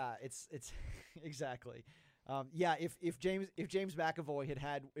 Yeah, it's exactly. If James McAvoy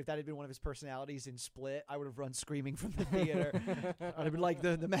if that had been one of his personalities in Split, I would have run screaming from the theater. I'd have been like,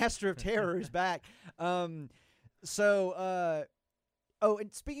 the Master of Terror is back. And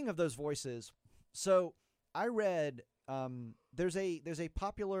speaking of those voices, so I read there's a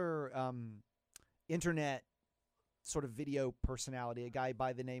popular internet sort of video personality, a guy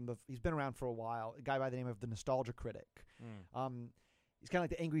by the name of, he's been around for a while, a guy by the name of the Nostalgia Critic. He's kind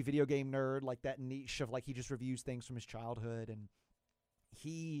of like the angry video game nerd, like that niche of like he just reviews things from his childhood. And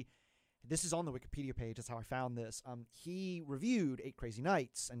this is on the Wikipedia page, that's how I found this. He reviewed 8 Crazy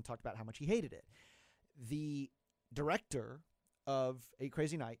Nights and talked about how much he hated it. The director of 8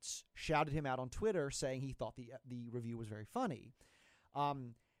 Crazy Nights shouted him out on Twitter saying he thought the review was very funny.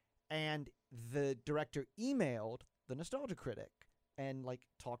 And the director emailed the Nostalgia Critic and like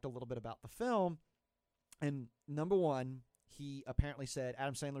talked a little bit about the film. And number one, he apparently said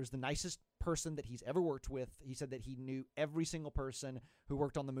Adam Sandler is the nicest person that he's ever worked with. He said that he knew every single person who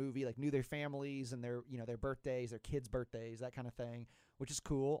worked on the movie, like knew their families and their birthdays, their kids' birthdays, that kind of thing, which is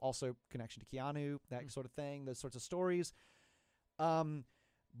cool. Also connection to Keanu, that sort of thing, those sorts of stories.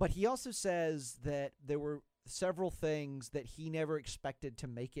 But he also says that there were several things that he never expected to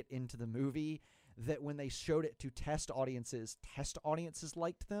make it into the movie, that when they showed it to test audiences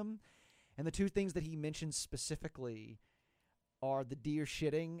liked them. And the 2 things that he mentions specifically are the deer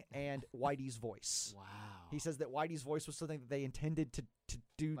shitting and Whitey's voice. Wow. He says that Whitey's voice was something that they intended to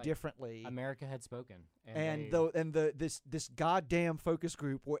do differently. America had spoken. This goddamn focus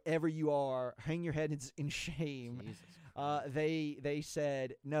group, wherever you are, hang your head in shame. Jesus. They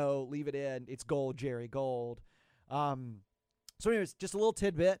said, no, leave it in. It's gold, Jerry, gold. So anyways, just a little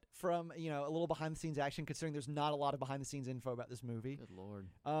tidbit from, a little behind-the-scenes action, considering there's not a lot of behind-the-scenes info about this movie. Good Lord.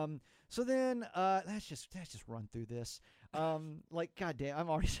 So then, let's just run through this. Goddamn, I'm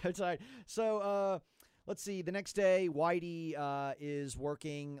already so tired. So, let's see. The next day, Whitey is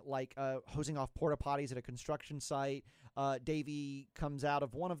working, hosing off porta potties at a construction site. Davey comes out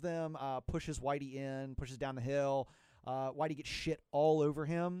of one of them, pushes Whitey in, pushes down the hill. Whitey gets shit all over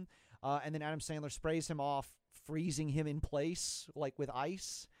him. And then Adam Sandler sprays him off, freezing him in place, like with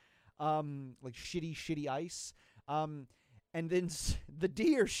ice, like shitty ice. And then the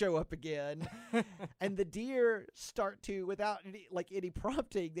deer show up again, and the deer start to, without any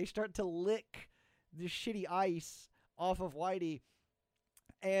prompting, they start to lick the shitty ice off of Whitey,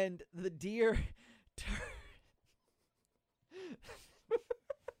 and the deer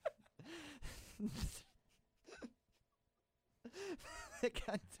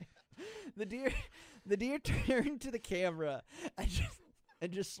the deer turned to the camera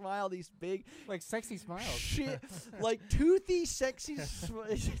and just smile these big, like sexy smiles, shit, like toothy, sexy,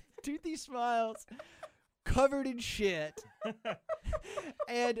 toothy smiles, covered in shit.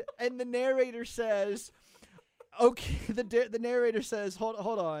 and the narrator says, "Okay." The narrator says, "Hold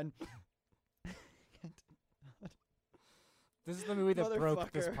on." This is the movie that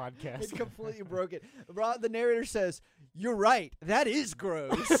broke this podcast. It completely broke it. The narrator says, "You're right. That is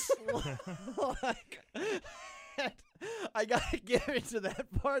gross." I gotta get into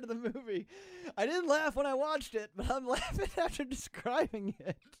that part of the movie. I didn't laugh when I watched it, but I'm laughing after describing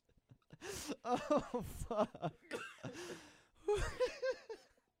it. Oh, fuck.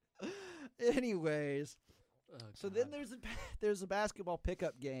 Anyways, so then there's a basketball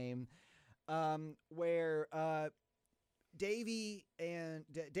pickup game where Dave and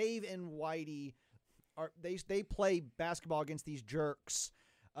Whitey they play basketball against these jerks.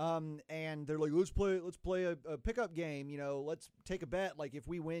 And they're like, let's play a pickup game. Let's take a bet. Like, if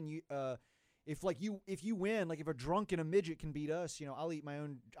we win, if you win, like if a drunk and a midget can beat us, I'll eat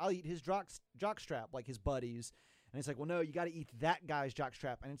his jockstrap, like his buddies. And it's like, well, no, you got to eat that guy's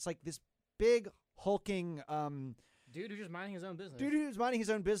jockstrap. And it's like this big hulking, Dude who's just minding his own business. Dude who's minding his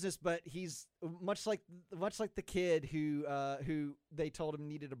own business, but he's much like the kid who they told him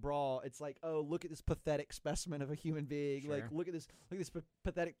needed a bra. It's like, oh, look at this pathetic specimen of a human being. Sure. Like, look at this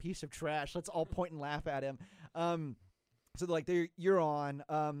pathetic piece of trash. Let's all point and laugh at him. So like, you're on.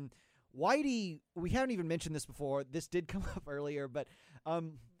 Whitey, we haven't even mentioned this before. This did come up earlier, but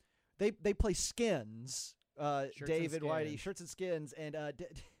they play Skins. David Whitey, Shirts and Skins, and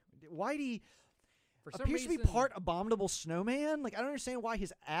Whitey For some appears to be reason- part abominable snowman. Like, I don't understand why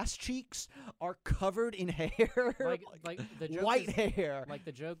his ass cheeks are covered in hair, like the joke white is, hair. Like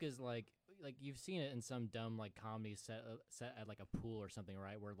the joke is like you've seen it in some dumb like comedy set at like a pool or something,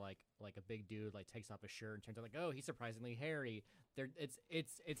 right? Where like a big dude like takes off his shirt and turns out like, oh, he's surprisingly hairy.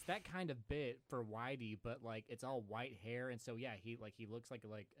 It's that kind of bit for Whitey, but like it's all white hair, and so yeah, he looks like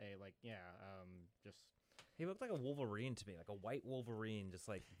just. He looked like a Wolverine to me, like a white Wolverine, just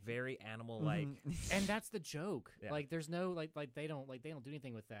like very animal-like. And that's the joke. Yeah. Like, there's no like they don't do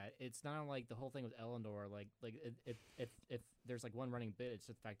anything with that. It's not like the whole thing with Eleanor. Like if there's like one running bit, it's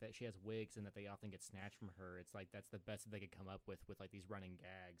the fact that she has wigs and that they often get snatched from her. It's like that's the best that they could come up with like these running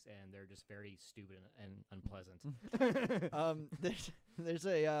gags, and they're just very stupid and unpleasant. There's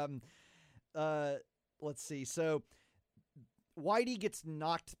a let's see. So Whitey gets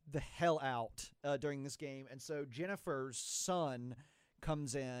knocked the hell out during this game, and so Jennifer's son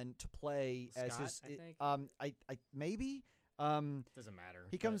comes in to play as Scott, his. I think? I maybe. Doesn't matter.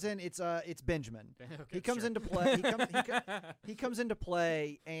 He comes in. It's Benjamin. Okay, He comes sure. into play. He comes into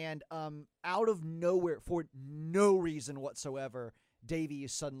play, and out of nowhere, for no reason whatsoever, Davey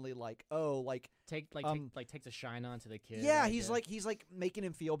is suddenly like, oh, like takes a shine on to the kid. yeah, he's like making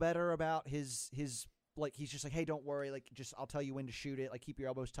him feel better about his. Like, he's just like, hey, don't worry. Like, just I'll tell you when to shoot it. Like, keep your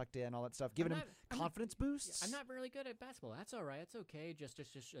elbows tucked in, all that stuff. Giving him confidence boosts. I'm not really good at basketball. That's all right. It's okay. Just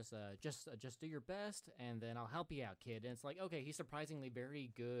do your best, and then I'll help you out, kid. And it's like, okay, he's surprisingly very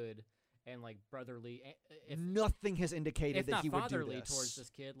good and like brotherly. If Nothing has indicated that not he would do fatherly this. towards this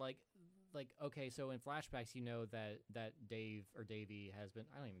kid, like okay, so in flashbacks, you know that Dave or Davey has been,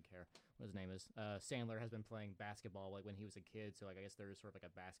 I don't even care what his name is. Sandler has been playing basketball like when he was a kid, so like I guess there is sort of like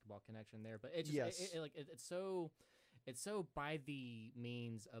a basketball connection there. But it just Yes. it's so by the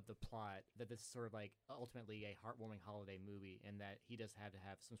means of the plot that this is sort of like ultimately a heartwarming holiday movie, and that he does have to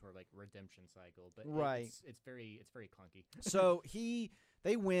have some sort of like redemption cycle. But Right. it's very clunky. So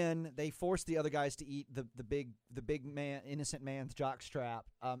they win. They force the other guys to eat the big man, innocent man's jockstrap.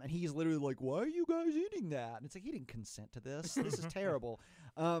 And he's literally like, "Why are you guys eating that?" And it's like, he didn't consent to this. This is terrible.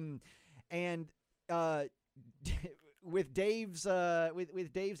 And with Dave's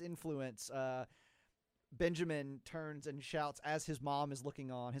influence, Benjamin turns and shouts as his mom is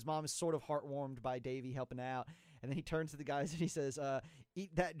looking on. His mom is sort of heartwarmed by Davey helping out, and then he turns to the guys and he says,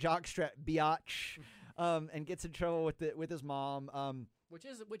 "Eat that jockstrap, biatch," and gets in trouble with his mom. Which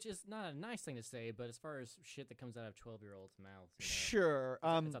is not a nice thing to say, but as far as shit that comes out of 12-year-olds' mouths, Sure.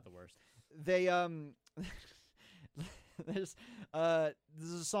 it's not the worst. They there's a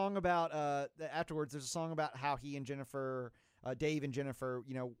song about afterwards. There's a song about how he and Jennifer, Dave and Jennifer,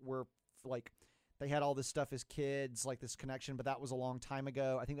 were like, they had all this stuff as kids, like this connection, but that was a long time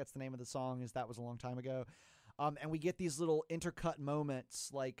ago. I think that's the name of the song, is That Was a Long Time Ago. And we get these little intercut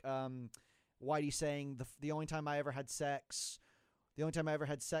moments, like Whitey saying the only time I ever had sex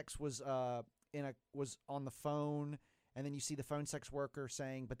was was on the phone, and then you see the phone sex worker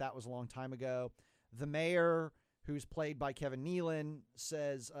saying, but that was a long time ago. The mayor, who's played by Kevin Nealon,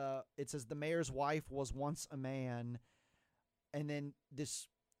 says it says the mayor's wife was once a man, and then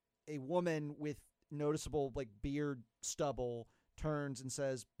a woman with noticeable like beard stubble turns and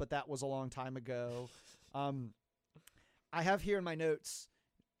says, but that was a long time ago. I have here in my notes,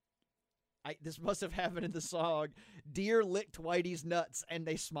 this must have happened in the song, "Deer licked Whitey's nuts and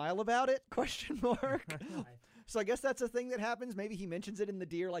they smile about it?" ? So I guess that's a thing that happens. Maybe he mentions it in the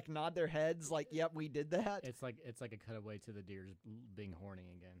deer, like nod their heads, like, "Yep, we did that." It's like a cutaway to the deers being horny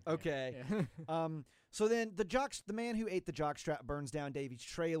again. Okay. Yeah. So then the man who ate the jockstrap burns down Davey's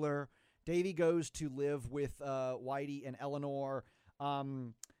trailer. Davey goes to live with Whitey and Eleanor.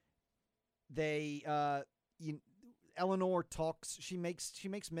 Eleanor talks. She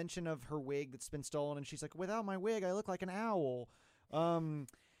makes mention of her wig that's been stolen, and she's like, "Without my wig, I look like an owl."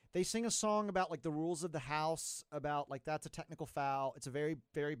 They sing a song about like the rules of the house, about like that's a technical foul. It's a very,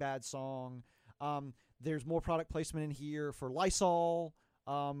 very bad song. There's more product placement in here for Lysol,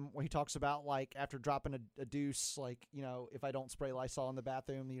 where he talks about like after dropping a deuce, like, if I don't spray Lysol in the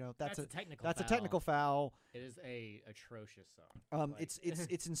bathroom, that's a technical foul. It is a atrocious song. It's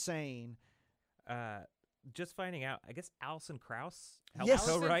insane. just finding out, I guess Alison Krauss helped Yes.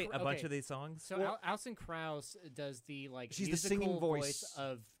 co-write a Okay. bunch of these songs. So Alison Krauss does the She's the musical singing voice.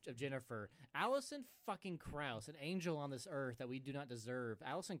 of Jennifer. Alison fucking Krauss, an angel on this earth that we do not deserve.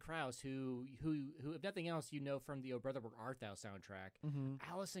 Alison Krauss, who if nothing else, you know from the "O Brother Where Art Thou" soundtrack. Mm-hmm.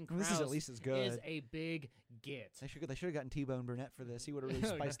 Alison Well, Krauss this is at least as good. is a big get. They should have gotten T-Bone Burnett for this. He would have really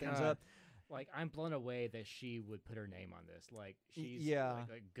Oh, spiced things God. up. Like, I'm blown away that she would put her name on this. Like, she's yeah.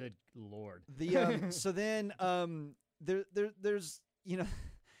 like, good lord. The so then there's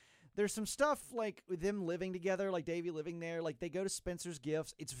there's some stuff like with them living together, like Davey living there. Like they go to Spencer's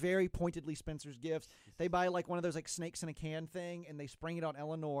Gifts. It's very pointedly Spencer's Gifts. They buy like one of those like snakes in a can thing, and they spring it on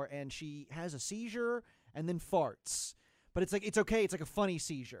Eleanor, and she has a seizure and then farts. But it's like it's okay. It's like a funny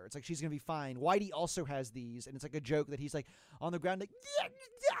seizure. It's like she's gonna be fine. Whitey also has these, and it's like a joke that he's like on the ground like.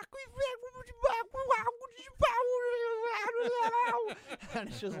 And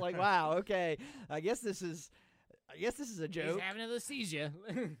it's just like, wow, okay. I guess this is a joke. He's having a seizure.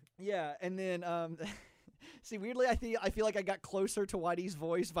 Yeah, and then see, weirdly, I feel like I got closer to Whitey's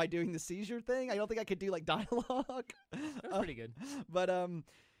voice by doing the seizure thing. I don't think I could do like dialogue. That was pretty good. But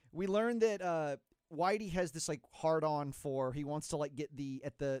we learned that Whitey has this like hard on for he wants to like get the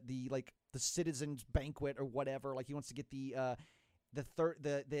citizens banquet or whatever. Like he wants to get the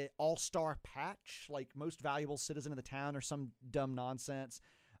all-star patch, like most valuable citizen of the town, or some dumb nonsense.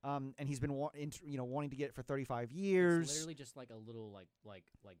 And he's been wanting to get it for 35 years. It's literally just like a little like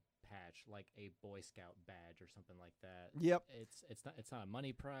patch, like a Boy Scout badge or something like that. Yep. It's not a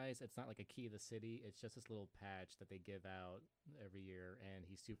money prize. It's not like a key of the city. It's just this little patch that they give out every year, and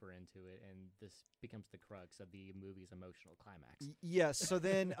he's super into it. And this becomes the crux of the movie's emotional climax. Yes. So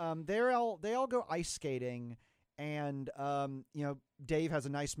then they all go ice skating. And, Dave has a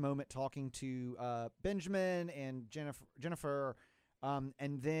nice moment talking to Benjamin and Jennifer.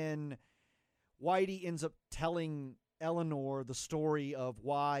 And then Whitey ends up telling Eleanor the story of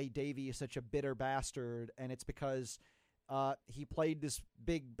why Davey is such a bitter bastard. And it's because he played this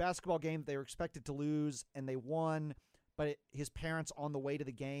big basketball game that they were expected to lose, and they won. But his parents on the way to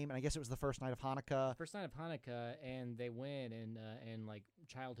the game, and I guess it was the first night of Hanukkah. First night of Hanukkah, and they win, and like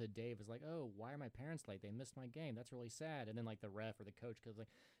childhood Dave is like, oh, why are my parents late? They missed my game. That's really sad. And then like the ref or the coach goes like,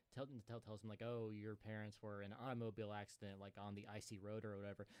 tells him like, oh, your parents were in an automobile accident, like on the icy road or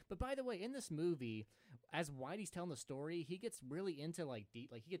whatever. But by the way, in this movie, as Whitey's telling the story, he gets really into like he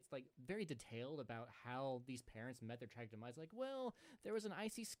gets like very detailed about how these parents met their tragic demise. Like, well, there was an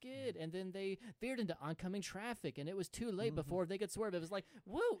icy skid, and then they veered into oncoming traffic, and it was too late before they could swerve. It was like,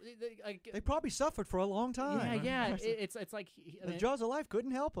 whoa, They probably suffered for a long time. yeah. It's like The jaws of life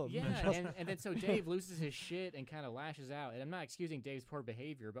couldn't help them. yeah, and then so Dave loses his shit and kind of lashes out. And I'm not excusing Dave's poor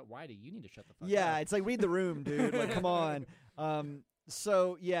behavior, but Whitey, you need to shut the fuck up. Yeah, it's like read the room, dude. Like, come on.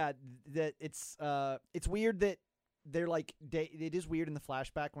 So yeah, that it's weird that they're like it is weird in the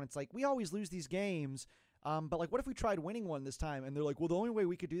flashback when it's like we always lose these games, but like what if we tried winning one this time? And they're like, well, the only way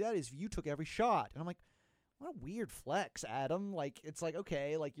we could do that is if you took every shot. And I'm like, what a weird flex, Adam. Like it's like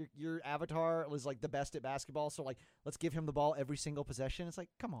okay, like your avatar was like the best at basketball, so like let's give him the ball every single possession. It's like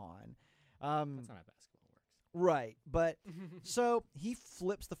come on. That's not how basketball works. Right, but so he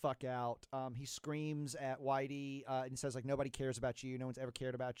flips the fuck out. He screams at Whitey and says like nobody cares about you. No one's ever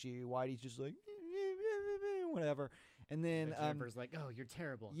cared about you. Whitey's just like whatever. And then Jennifer's like, oh, you're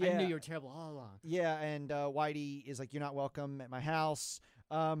terrible. yeah. I knew you were terrible all along. Yeah, and Whitey is like you're not welcome at my house.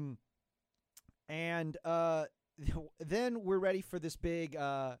 And then we're ready for this big.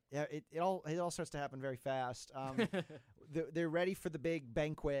 It all starts to happen very fast. They're ready for the big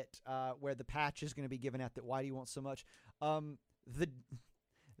banquet where the patch is going to be given out that Whitey wants so much. The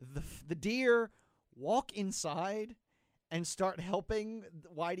deer walk inside and start helping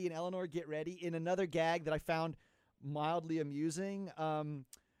Whitey and Eleanor get ready in another gag that I found mildly amusing.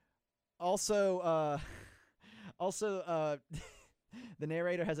 Also, the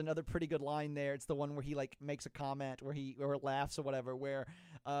narrator has another pretty good line there. It's the one where he like makes a comment or laughs or whatever, where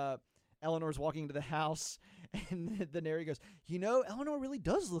Eleanor's walking into the house and the narrator goes, Eleanor really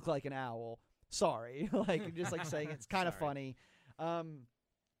does look like an owl. Sorry. Like just like saying it's kind of funny.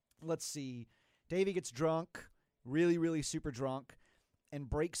 Let's see. Davey gets drunk, really, really super drunk, and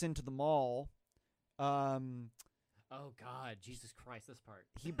breaks into the mall. Oh God, Jesus Christ! This part.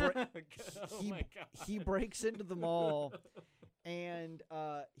 He my God. He breaks into the mall, and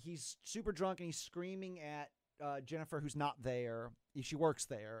he's super drunk, and he's screaming at Jennifer, who's not there. She works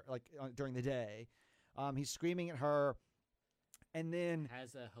there, like during the day. He's screaming at her, and then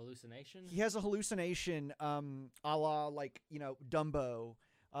Has a hallucination. he has a hallucination, a la like Dumbo,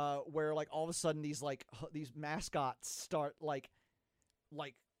 where like all of a sudden these mascots start like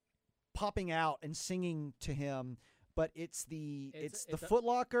popping out and singing to him, but it's the It's a- Foot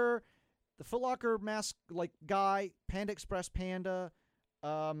Locker, mask like guy, Panda Express Panda,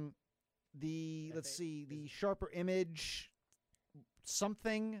 the Sharper Image,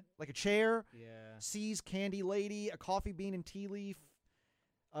 something like a chair, Yeah. sees Candy Lady, a coffee bean and tea leaf,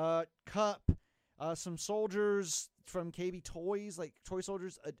 cup, some soldiers from KB Toys, like toy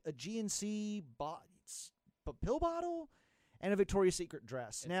soldiers, a GNC pill bottle, and a Victoria's Secret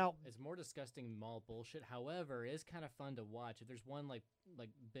dress. Now, it's more disgusting mall bullshit. However, it is kind of fun to watch. If there's one like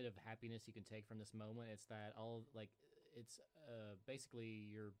bit of happiness you can take from this moment, it's that it's basically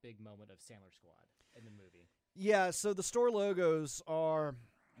your big moment of Sandler Squad in the movie. yeah, so the store logos are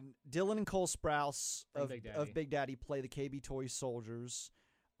Dylan and Cole Sprouse From of Big Daddy. of Big Daddy play the KB Toys soldiers.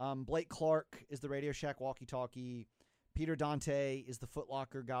 Blake Clark is the Radio Shack walkie-talkie. Peter Dante is the Foot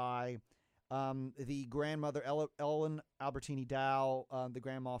Locker guy. The grandmother, Ellen Albertini Dow, the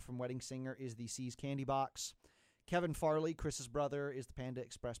grandma from Wedding Singer, is the See's Candy Box. Kevin Farley, Chris's brother, is the Panda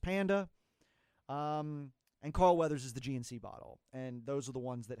Express Panda. And Carl Weathers is the GNC bottle. And those are the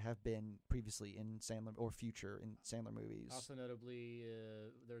ones that have been previously in Sandler or future in Sandler movies. Also notably,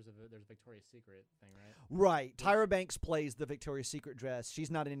 there's a Victoria's Secret thing, right? Right. Tyra Banks plays the Victoria's Secret dress. She's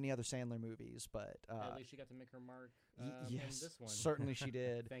not in any other Sandler movies, but At least she got to make her mark yes, in this one. certainly she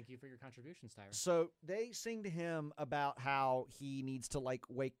did. Thank you for your contributions, Tyra. So they sing to him about how he needs to like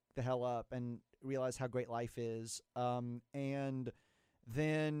wake the hell up and realize how great life is. And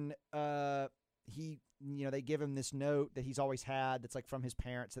then he, they give him this note that he's always had that's like from his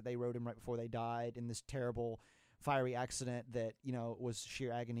parents that they wrote him right before they died in this terrible fiery accident that, was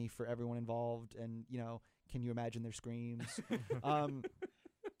sheer agony for everyone involved. And, can you imagine their screams?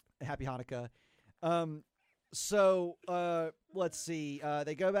 Happy Hanukkah. So let's see.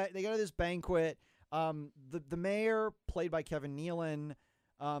 They go to this banquet. The mayor, played by Kevin Nealon,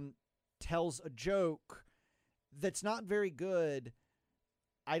 tells a joke that's not very good.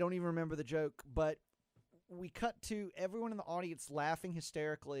 I don't even remember the joke, but we cut to everyone in the audience laughing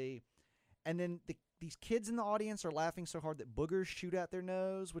hysterically, and then these kids in the audience are laughing so hard that boogers shoot out their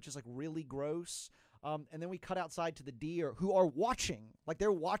nose, which is like really gross. And then we cut outside to the deer, who are watching. Like,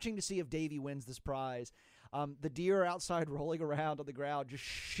 they're watching to see if Davy wins this prize. The deer are outside rolling around on the ground, just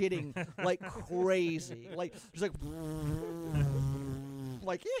shitting like crazy. Like, just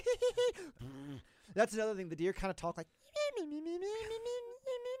like, that's another thing. The deer kind of talk like,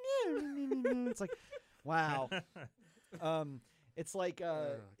 it's like, wow. It's like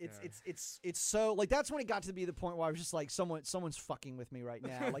it's so like that's when it got to be the point where I was just like someone's fucking with me right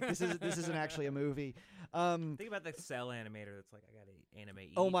now. Like this isn't actually a movie. Think about the cell animator that's like, I got to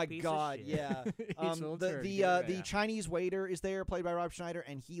animate. Oh my piece god, of shit. yeah. little turd, The Chinese waiter is there, played by Rob Schneider,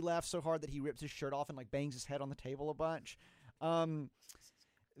 and he laughs so hard that he rips his shirt off and like bangs his head on the table a bunch.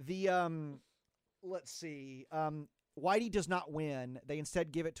 Let's see. Whitey does not win. They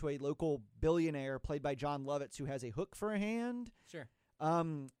instead give it to a local billionaire played by John Lovitz, who has a hook for a hand. Sure. I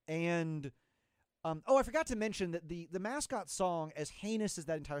forgot to mention that the mascot song, as heinous as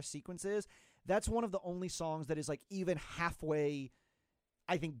that entire sequence is, that's one of the only songs that is like even halfway,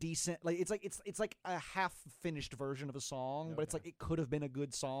 I think, decent. Like it's like a half finished version of a song, but it's like it could have been a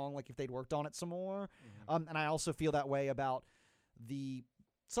good song, like if they'd worked on it some more. Mm-hmm. And I also feel that way about the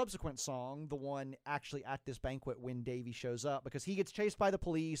subsequent song, the one actually at this banquet when Davy shows up, because he gets chased by the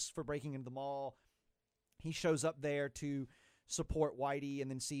police for breaking into the mall. He shows up there to support Whitey and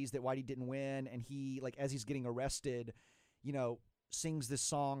then sees that Whitey didn't win, and he, like, as he's getting arrested, sings this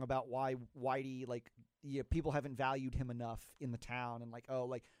song about why Whitey, like, people haven't valued him enough in the town, and like, oh,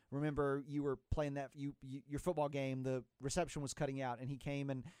 like, remember you were playing that your football game, the reception was cutting out, and he came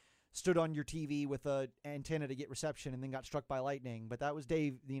and stood on your TV with a antenna to get reception and then got struck by lightning. But that was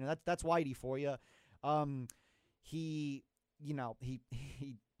Dave, that's Whitey for you. He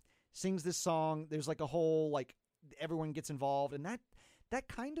sings this song. There's like a whole, like, everyone gets involved, and that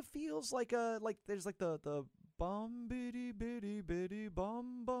kind of feels like there's like the bum biddy biddy biddy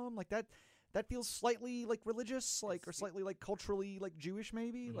bum bum, like that feels slightly like religious, like, or slightly like culturally like Jewish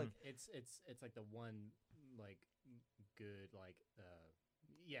maybe. Mm-hmm. Like It's like the one like good like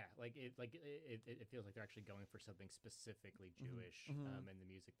like it feels like they're actually going for something specifically Jewish in the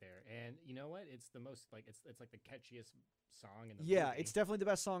music there. And you know what? It's the most like it's like the catchiest song in the movie. Yeah, it's definitely the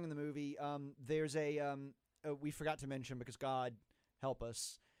best song in the movie. There's we forgot to mention, because God help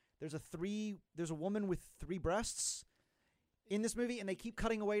us, there's a woman with 3 breasts in this movie, and they keep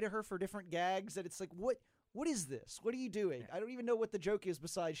cutting away to her for different gags that it's like, what is this? What are you doing? I don't even know what the joke is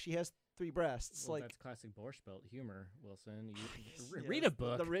besides she has 3 breasts. Well, like, that's classic Borscht Belt humor, Wilson. You yes, read a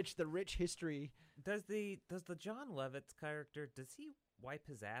book. The rich history. Does the John Lovitz character, does he wipe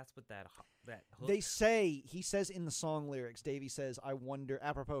his ass with that that hook? He says in the song lyrics, Davey says, I wonder,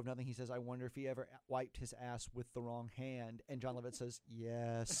 apropos of nothing, he says, I wonder if he ever wiped his ass with the wrong hand. And John Lovitz says,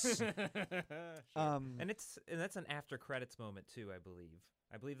 yes. Sure. And that's an after credits moment too, I believe.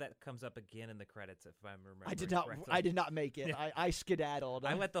 I believe that comes up again in the credits, if I'm remembering correctly. I did not make it. I skedaddled.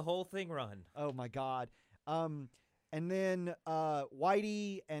 I let the whole thing run. Oh my God. And then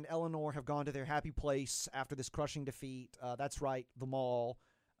Whitey and Eleanor have gone to their happy place after this crushing defeat. That's right, the mall.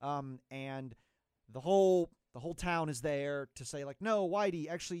 And the whole town is there to say, like, no, Whitey,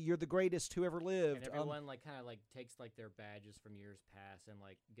 actually, you're the greatest who ever lived. And everyone kind of takes their badges from years past and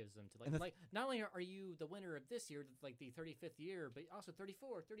gives them to not only are you the winner of this year, the 35th year, but also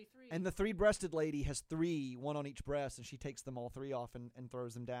 34, 33. And the three-breasted lady has three, one on each breast, and she takes them all three off and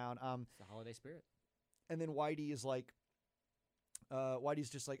throws them down. It's the holiday spirit. And then Whitey is Whitey's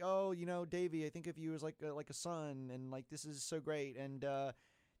just like, oh, Davey, I think of you as like a son, and this is so great, and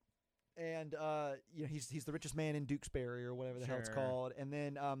he's the richest man in Dukesbury or whatever the hell it's called. And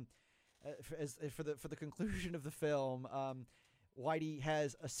then for the conclusion of the film, Whitey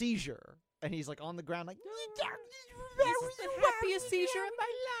has a seizure, and he's on the ground this is the happiest seizure in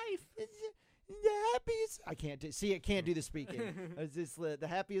my life. The happiest. I can't do the speaking. It's the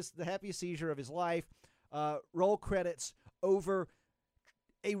happiest seizure of his life. Roll credits over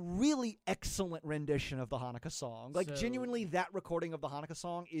a really excellent rendition of the Hanukkah song. Genuinely, that recording of the Hanukkah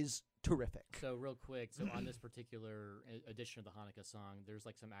song is terrific. So real quick, on this particular edition of the Hanukkah song, there's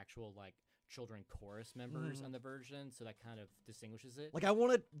some actual children chorus members on the version, so that kind of distinguishes it. I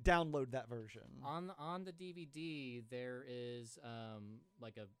want to download that version. On the DVD, there is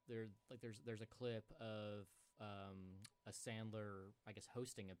there's a clip of a Sandler, I guess,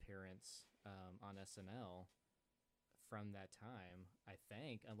 hosting appearance on SNL from that time, I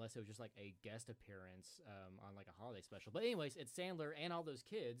think, unless it was just a guest appearance on a holiday special. But anyways, it's Sandler and all those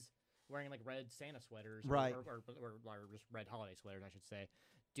kids wearing red Santa sweaters, right, or just red holiday sweaters, I should say,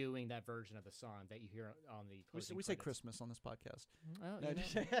 doing that version of the song that you hear on the closing we say credits. Christmas on this podcast. Oh, no, I'm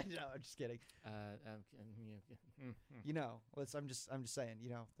just kidding. I'm just saying,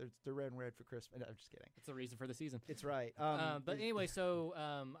 they're red and red for Christmas. No, I'm just kidding. It's the reason for the season. It's right. But anyway, so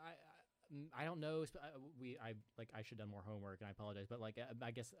I don't know. I should have done more homework, and I apologize. But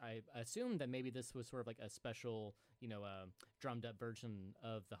I guess I assumed that maybe this was sort of a special, drummed up version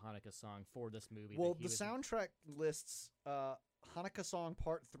of the Hanukkah song for this movie. Well, the soundtrack lists Hanukkah Song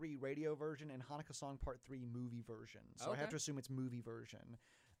Part 3 radio version and Hanukkah Song Part 3 movie version. So okay. I have to assume it's movie version.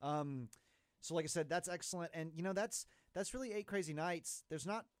 So like I said, that's excellent. And, that's really 8 Crazy Nights. There's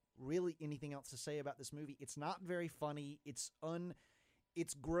not really anything else to say about this movie. It's not very funny. It's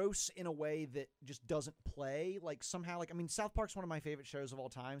gross in a way that just doesn't play. Somehow, South Park's one of my favorite shows of all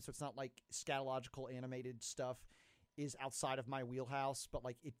time, so it's not scatological animated stuff is outside of my wheelhouse, but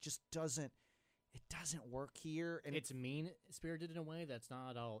it just doesn't work here. And it's mean-spirited in a way that's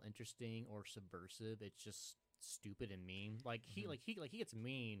not at all interesting or subversive. It's just stupid and mean. He gets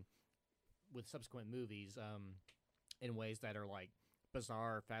mean with subsequent movies in ways that are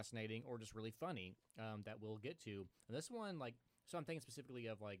bizarre, fascinating, or just really funny that we'll get to. And this one, so I'm thinking specifically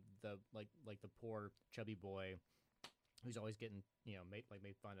of the poor chubby boy who's always getting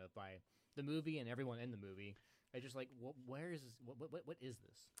made fun of by the movie and everyone in the movie. It's just where is this? What is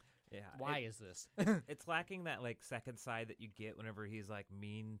this? Yeah. Why is this? It's lacking that second side that you get whenever he's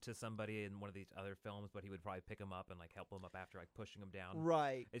mean to somebody in one of these other films, but he would probably pick him up and help him up after pushing him down.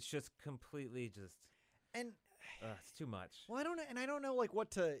 Right. It's just completely and it's too much. Well, I don't know, and I don't know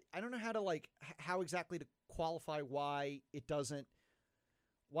I don't know how to how exactly to qualify why the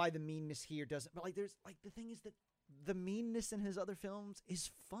meanness here doesn't. But there's the thing is that the meanness in his other films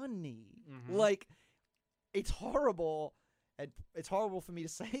is funny. Mm-hmm. It's horrible, and it's horrible for me to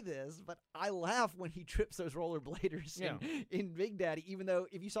say this, but I laugh when he trips those rollerbladers in Big Daddy, even though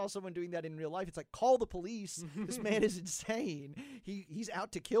if you saw someone doing that in real life, it's call the police. This man is insane. He's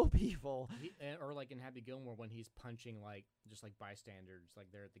out to kill people. Or in Happy Gilmore when he's punching just bystanders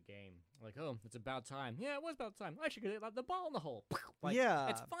they're at the game. Oh, it's about time. Yeah, it was about time. I should get the ball in the hole.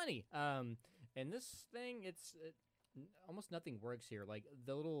 It's funny. And this thing, almost nothing works here.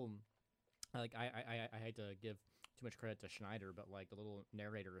 The little... I hate to give too much credit to Schneider, but the little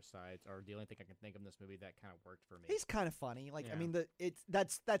narrator asides are the only thing I can think of in this movie that kind of worked for me. He's kind of funny. Yeah.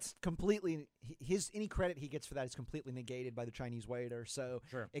 That's completely any credit he gets for that is completely negated by the Chinese waiter. So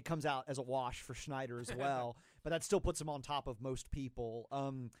sure. It comes out as a wash for Schneider as well. But that still puts him on top of most people.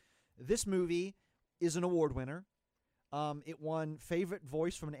 This movie is an award winner. It won Favorite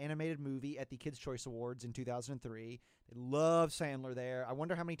Voice from an Animated Movie at the Kids' Choice Awards in 2003. They love Sandler there. I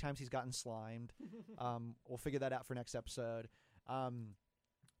wonder how many times he's gotten slimed. We'll figure that out for next episode.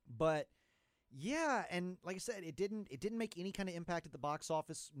 But yeah, and like I said, it didn't make any kind of impact at the box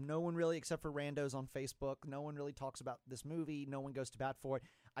office. No one really, except for randos on Facebook, no one really talks about this movie. No one goes to bat for it.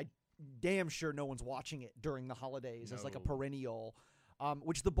 I damn sure no one's watching it during the holidays as like a perennial.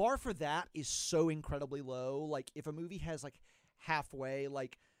 Which the bar for that is so incredibly low. Like if a movie has like halfway,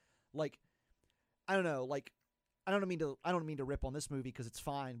 like I don't know, like I don't mean to rip on this movie because it's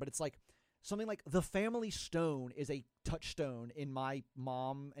fine, but it's like something like The Family Stone is a touchstone in my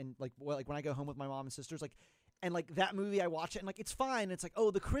mom and like when I go home with my mom and sisters, like, and like that movie I watch it and like it's fine. It's like, oh,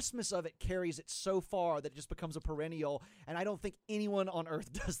 the Christmas of it carries it so far that it just becomes a perennial, and I don't think anyone on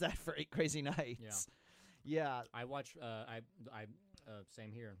earth does that for Eight Crazy Nights. Yeah. I watch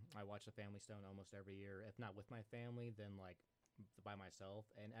same here. I watch The Family Stone almost every year. If not with my family, then like by myself.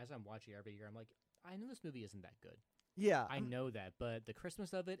 And as I'm watching every year, I'm like, I know this movie isn't that good. Yeah. I know that, but the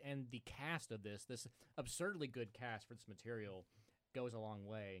Christmas of it and the cast of this absurdly good cast for this material goes a long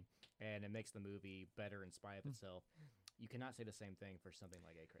way, and it makes the movie better in spite of itself. You cannot say the same thing for something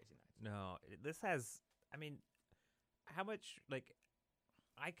like Eight Crazy Nights. No, this has, I mean, how much, like,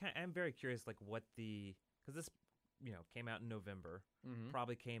 I'm very curious, like, what because this, came out in November,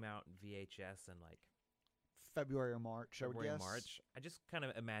 probably came out in VHS in, like, February or March, I would guess. March. I just kind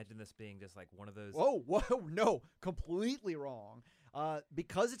of imagine this being just like one of those. Whoa, no, completely wrong.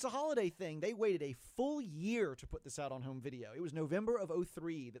 Because it's a holiday thing, they waited a full year to put this out on home video. It was November of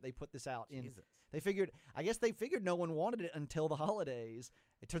 2003 that they put this out in. Jesus. They figured no one wanted it until the holidays.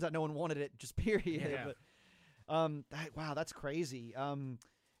 It turns out no one wanted it, just period. Yeah. But wow, that's crazy.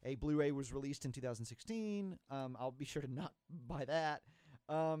 A Blu-ray was released in 2016. I'll be sure to not buy that.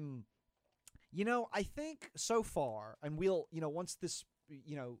 I think so far, and we'll, once this,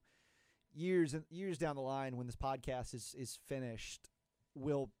 years down the line when this podcast is finished,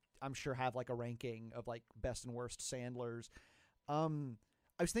 we'll, I'm sure, have like a ranking of like best and worst Sandlers. I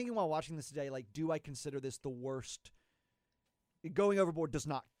was thinking while watching this today, like, do I consider this the worst? Going Overboard does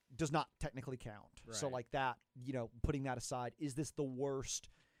not technically count. Right. So like that, putting that aside, is this the worst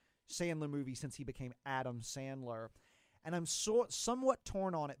Sandler movie since he became Adam Sandler? And I'm somewhat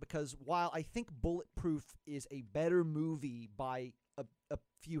torn on it because while I think Bulletproof is a better movie by a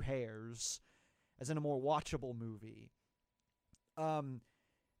few hairs, as in a more watchable movie,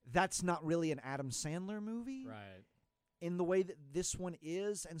 that's not really an Adam Sandler movie. Right. In the way that this one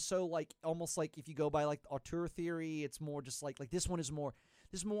is. And so, like, almost like if you go by, like, auteur theory, it's more just like this one is more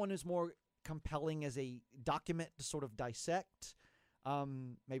compelling as a document to sort of dissect.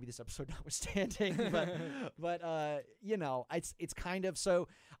 Maybe this episode notwithstanding, but it's kind of, so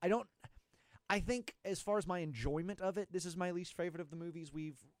I think as far as my enjoyment of it, this is my least favorite of the movies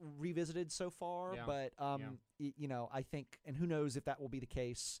we've revisited so far. Yeah. But I think, and who knows if that will be the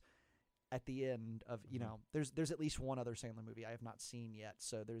case at the end of, there's at least one other Sandler movie I have not seen yet,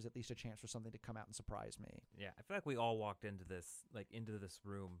 so there's at least a chance for something to come out and surprise me. Yeah, I feel like we all walked into this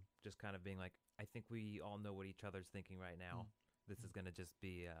room just kind of being like, I think we all know what each other's thinking right now. This is going to just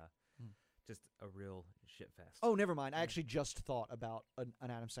be just a real shit fest. Oh, never mind. I actually just thought about an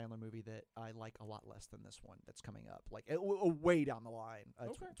Adam Sandler movie that I like a lot less than this one that's coming up. Like, way down the line.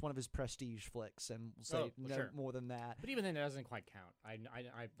 It's one of his prestige flicks, and we'll say sure. more than that. But even then, it doesn't quite count. I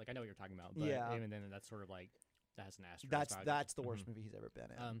know what you're talking about, but even then, that's sort of like, that's an asterisk. That's the worst movie he's ever been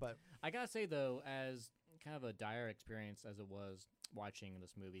in. But I gotta say, though, as kind of a dire experience as it was watching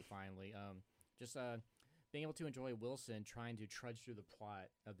this movie finally, being able to enjoy Wilson trying to trudge through the plot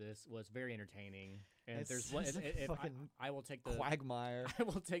of this was very entertaining. And I will take the quagmire. I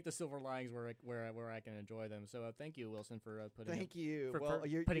will take the silver linings where I can enjoy them. So thank you, Wilson, for putting. Thank you. For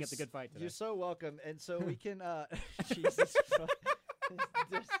you're putting up the good fight today. You're so welcome. And so we can. Jesus.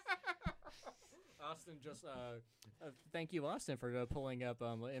 Austin just thank you, Austin, for pulling up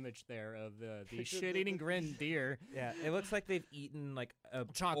the image there of the shit-eating grin deer. Yeah, it looks like they've eaten like a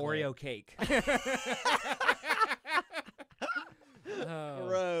Chocolate. Oreo cake.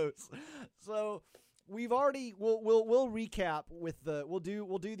 Gross. So we've already we'll recap with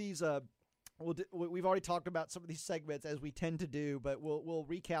we've already talked about some of these segments as we tend to do, but we'll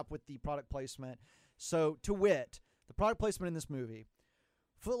recap with the product placement. So, to wit, the product placement in this movie: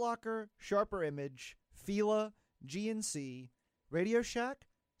 Foot Locker, Sharper Image, Fila, GNC, Radio Shack,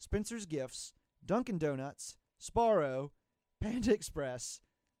 Spencer's Gifts, Dunkin' Donuts, Sparrow, Panda Express,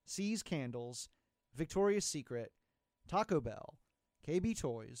 C's Candles, Victoria's Secret, Taco Bell, KB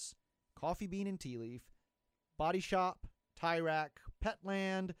Toys, Coffee Bean and Tea Leaf, Body Shop, Tie Rack,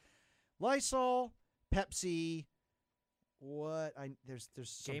 Petland, Lysol, Pepsi. There's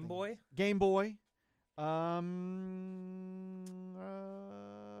something. Game Boy.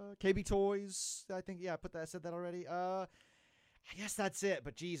 KB Toys. I think I said that already. I guess that's it.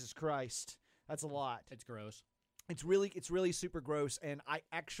 But Jesus Christ, that's a lot. It's gross. It's really super gross, and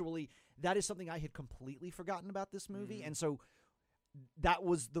that is something I had completely forgotten about this movie, and so that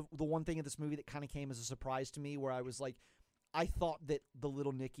was the one thing of this movie that kind of came as a surprise to me, where I was like, I thought that the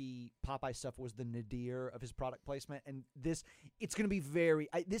Little Nicky Popeye stuff was the nadir of his product placement, and it's going to be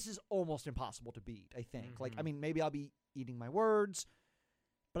this is almost impossible to beat, I think. Like, I mean, maybe I'll be eating my words,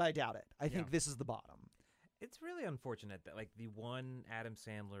 but I doubt it. I think this is the bottom. It's really unfortunate that, like, the one Adam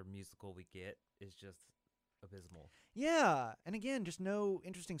Sandler musical we get is just abysmal. Yeah, and again, just no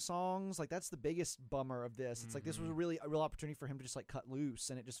interesting songs. Like, that's the biggest bummer of this. It's like this was a real opportunity for him to just like cut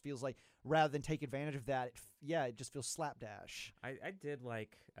loose, and it just feels like rather than take advantage of that, it just feels slapdash. I did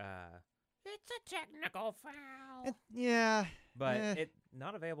like It's a technical foul. but it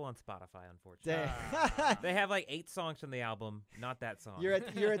not available on Spotify, unfortunately. They have like 8 songs from the album, not that song. You're at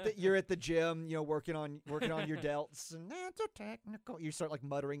the gym, working on your delts, and that's a technical. You start like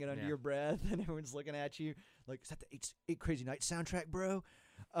muttering it under your breath, and everyone's looking at you like, "Is that the Eight Crazy Nights soundtrack, bro?"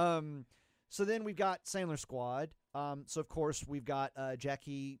 So then we've got Sandler Squad. So of course we've got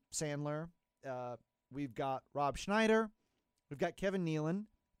Jackie Sandler. We've got Rob Schneider. We've got Kevin Nealon.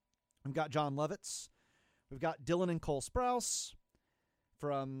 We've got John Lovitz. We've got Dylan and Cole Sprouse.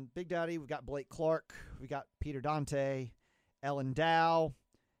 From Big Daddy, we've got Blake Clark. We've got Peter Dante, Ellen Dow,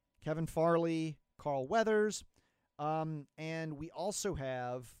 Kevin Farley, Carl Weathers. And we also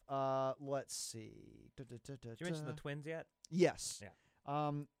have, let's see. Did you mention the twins yet? Yes.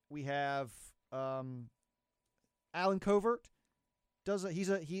 Yeah. We have Alan Covert.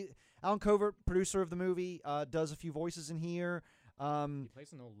 Alan Covert, producer of the movie, does a few voices in here. He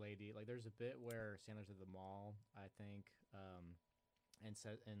plays an old lady. Like, there's a bit where Sandler's at the mall, I think, and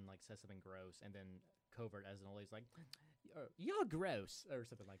says something gross, and then Covert as an old lady's like, "You're gross," or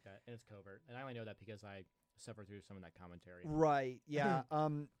something like that, and it's Covert. And I only know that because I suffered through some of that commentary. Right. Yeah.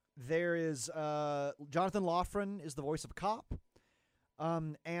 There is Jonathan Loughran is the voice of a cop,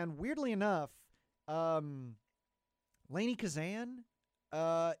 and weirdly enough, Lainie Kazan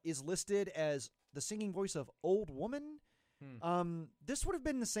is listed as the singing voice of Old Woman. This would have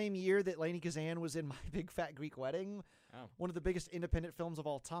been the same year that Lainie Kazan was in My Big Fat Greek Wedding, one of the biggest independent films of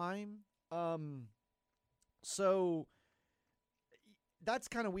all time. So that's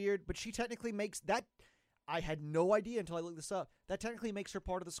kind of weird, but she technically makes that. I had no idea until I looked this up. That technically makes her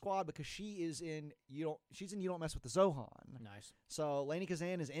part of the squad because she's in You Don't Mess with the Zohan. Nice. So Lainie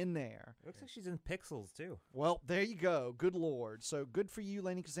Kazan is in there. It looks like she's in Pixels too. Well, there you go. Good Lord. So good for you,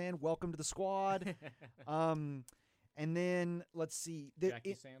 Lainie Kazan. Welcome to the squad. And then let's see,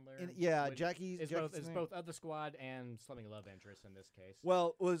 Jackie Sandler. Jackie is both of the squad and slumming love interest in this case.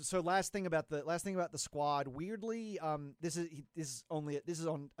 Well, so last thing about the squad. Weirdly, this is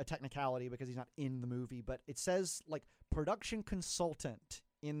on a technicality because he's not in the movie, but it says like production consultant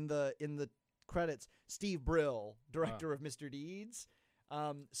in the credits. Steve Brill, director of Mr. Deeds.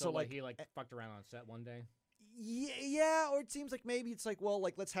 So like he fucked around on set one day. Yeah, or it seems like maybe it's like, well,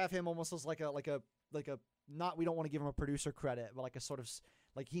 like let's have him almost as like a not, we don't want to give him a producer credit, but like a sort of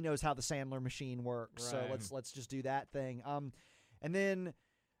like he knows how the Sandler machine works. Right. So let's just do that thing. And then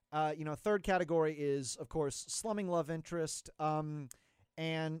third category is of course slumming love interest. And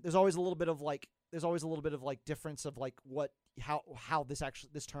there's always a little bit of like difference of like how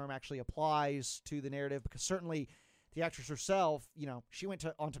this term actually applies to the narrative, because certainly the actress herself, she went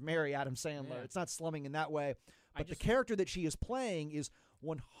on to marry Adam Sandler. Yeah. It's not slumming in that way, but the character that she is playing is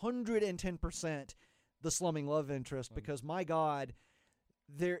 110% the slumming love interest, because my God,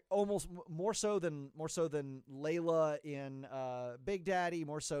 they're almost more so than Layla in Big Daddy,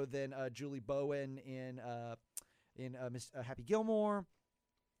 more so than Julie Bowen in Miss Happy Gilmore.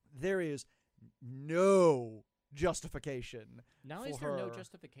 There is no justification. Not only is for there no her.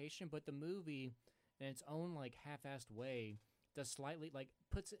 justification, but the movie, in its own like half-assed way, does slightly like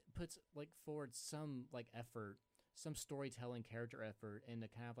puts like forward some like effort, some storytelling character effort into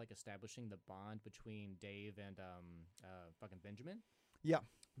kind of like establishing the bond between Dave and fucking Benjamin. Yeah.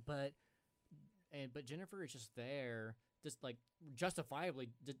 But Jennifer is just there, just like justifiably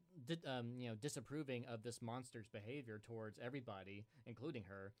disapproving of this monster's behavior towards everybody, including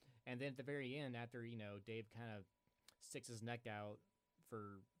her. And then at the very end, after Dave kind of sticks his neck out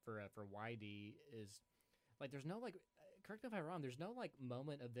for Whitey, is like there's no like, correct me if I'm wrong, there's no like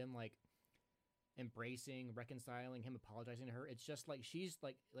moment of them like embracing, reconciling, him apologizing to her. It's just like she's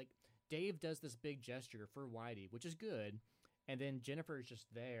like Dave does this big gesture for Whitey, which is good, And then Jennifer's just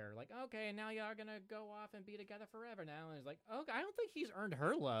there, like, okay, now y'all are gonna go off and be together forever now. And it's like, okay, I don't think he's earned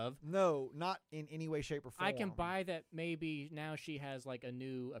her love. No, not in any way, shape, or form. I can buy that maybe now she has like a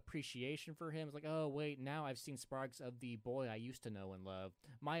new appreciation for him. It's like, oh wait, now I've seen sparks of the boy I used to know and love,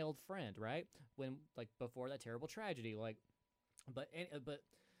 my old friend, right? When like before that terrible tragedy, like, but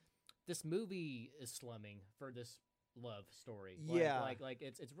this movie is slumming for this love story. Like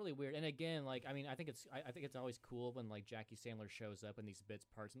it's really weird. And again, like I mean, I think it's always cool when like Jackie Sandler shows up in these bits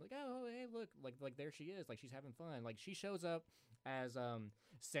parts and like, oh hey look, like there she is, like she's having fun. Like she shows up as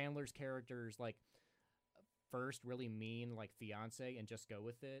Sandler's character's like first really mean like fiance and just go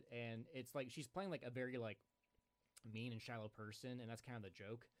with it, and it's like she's playing like a very like mean and shallow person, and that's kind of the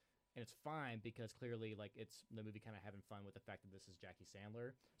joke. And it's fine because clearly like it's the movie kind of having fun with the fact that this is Jackie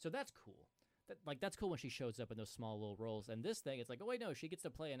Sandler, so that's cool. That's cool when she shows up in those small little roles. And this thing, it's like, oh wait, no, she gets to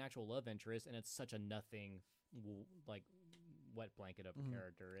play an actual love interest, and it's such a nothing, like, wet blanket of a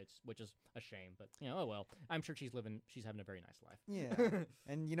character. Which is a shame, but you know, oh well. I'm sure she's having a very nice life. Yeah,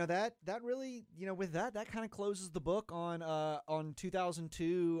 and you know that really, you know, with that kind of closes the book on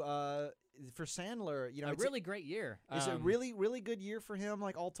 2002 for Sandler. You know, a really great year. It's a really good year for him.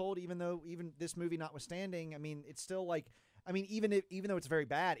 Like all told, even this movie notwithstanding, I mean, it's still like. I mean, even though it's very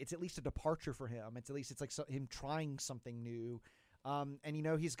bad, it's at least a departure for him. It's like him trying something new. And, you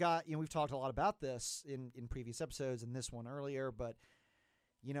know, he's got, you know, we've talked a lot about this in previous episodes and this one earlier, but,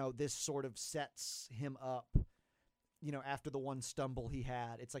 you know, this sort of sets him up, you know, after the one stumble he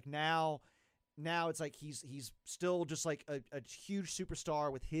had. It's like now it's like he's still just like a huge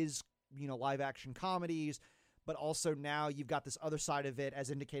superstar with his, you know, live action comedies, but also now you've got this other side of it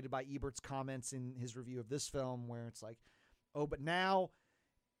as indicated by Ebert's comments in his review of this film where it's like, oh, but now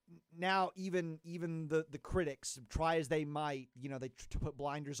even the critics, try as they might, you know, they to put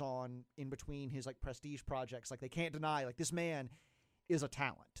blinders on in between his like prestige projects. Like they can't deny, like this man is a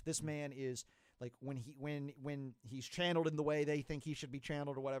talent. This man is like when he's channeled in the way they think he should be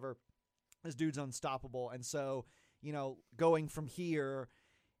channeled or whatever, this dude's unstoppable. And so, you know, going from here,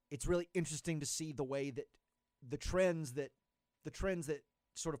 it's really interesting to see the way that the trends that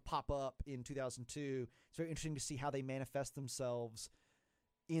sort of pop up in 2002. It's very interesting to see how they manifest themselves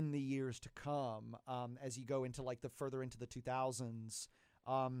in the years to come as you go into like the further into the 2000s.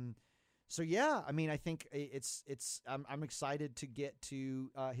 So yeah, I mean, I think I'm excited to get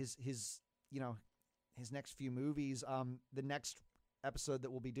to his you know his next few movies. The next episode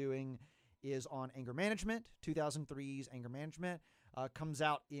that we'll be doing is on Anger Management. 2003's Anger Management comes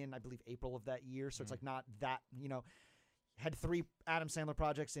out in I believe April of that year. So it's like not that, you know. Had 3 Adam Sandler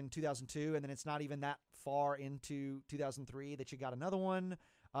projects in 2002, and then it's not even that far into 2003 that you got another one.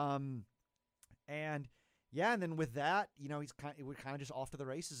 And yeah, and then with that, you know, we're kind of just off to the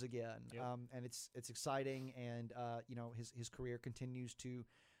races again. Yep. And it's exciting, and you know, his career continues to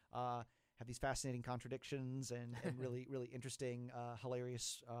have these fascinating contradictions and really really interesting,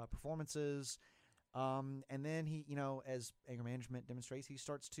 hilarious performances. And then he, you know, as Anger Management demonstrates, he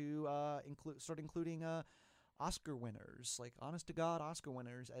starts to including Oscar winners, like honest to God Oscar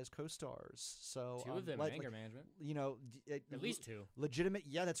winners as co-stars. So 2 of them in Anger Management. You know, at least 2. Legitimate,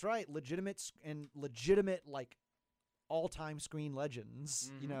 yeah, that's right. Legitimate like all-time screen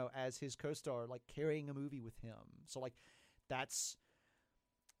legends. You know, as his co-star, like carrying a movie with him. So like that's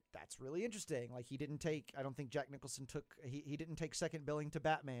really interesting. Like he didn't take. I don't think Jack Nicholson took. He didn't take second billing to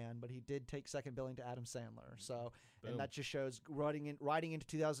Batman, but he did take second billing to Adam Sandler. So and that just shows riding into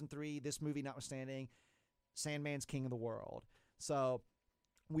 2003. This movie notwithstanding. Sandman's king of the world. So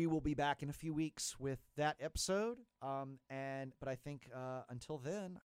we will be back in a few weeks with that episode. But I think until then,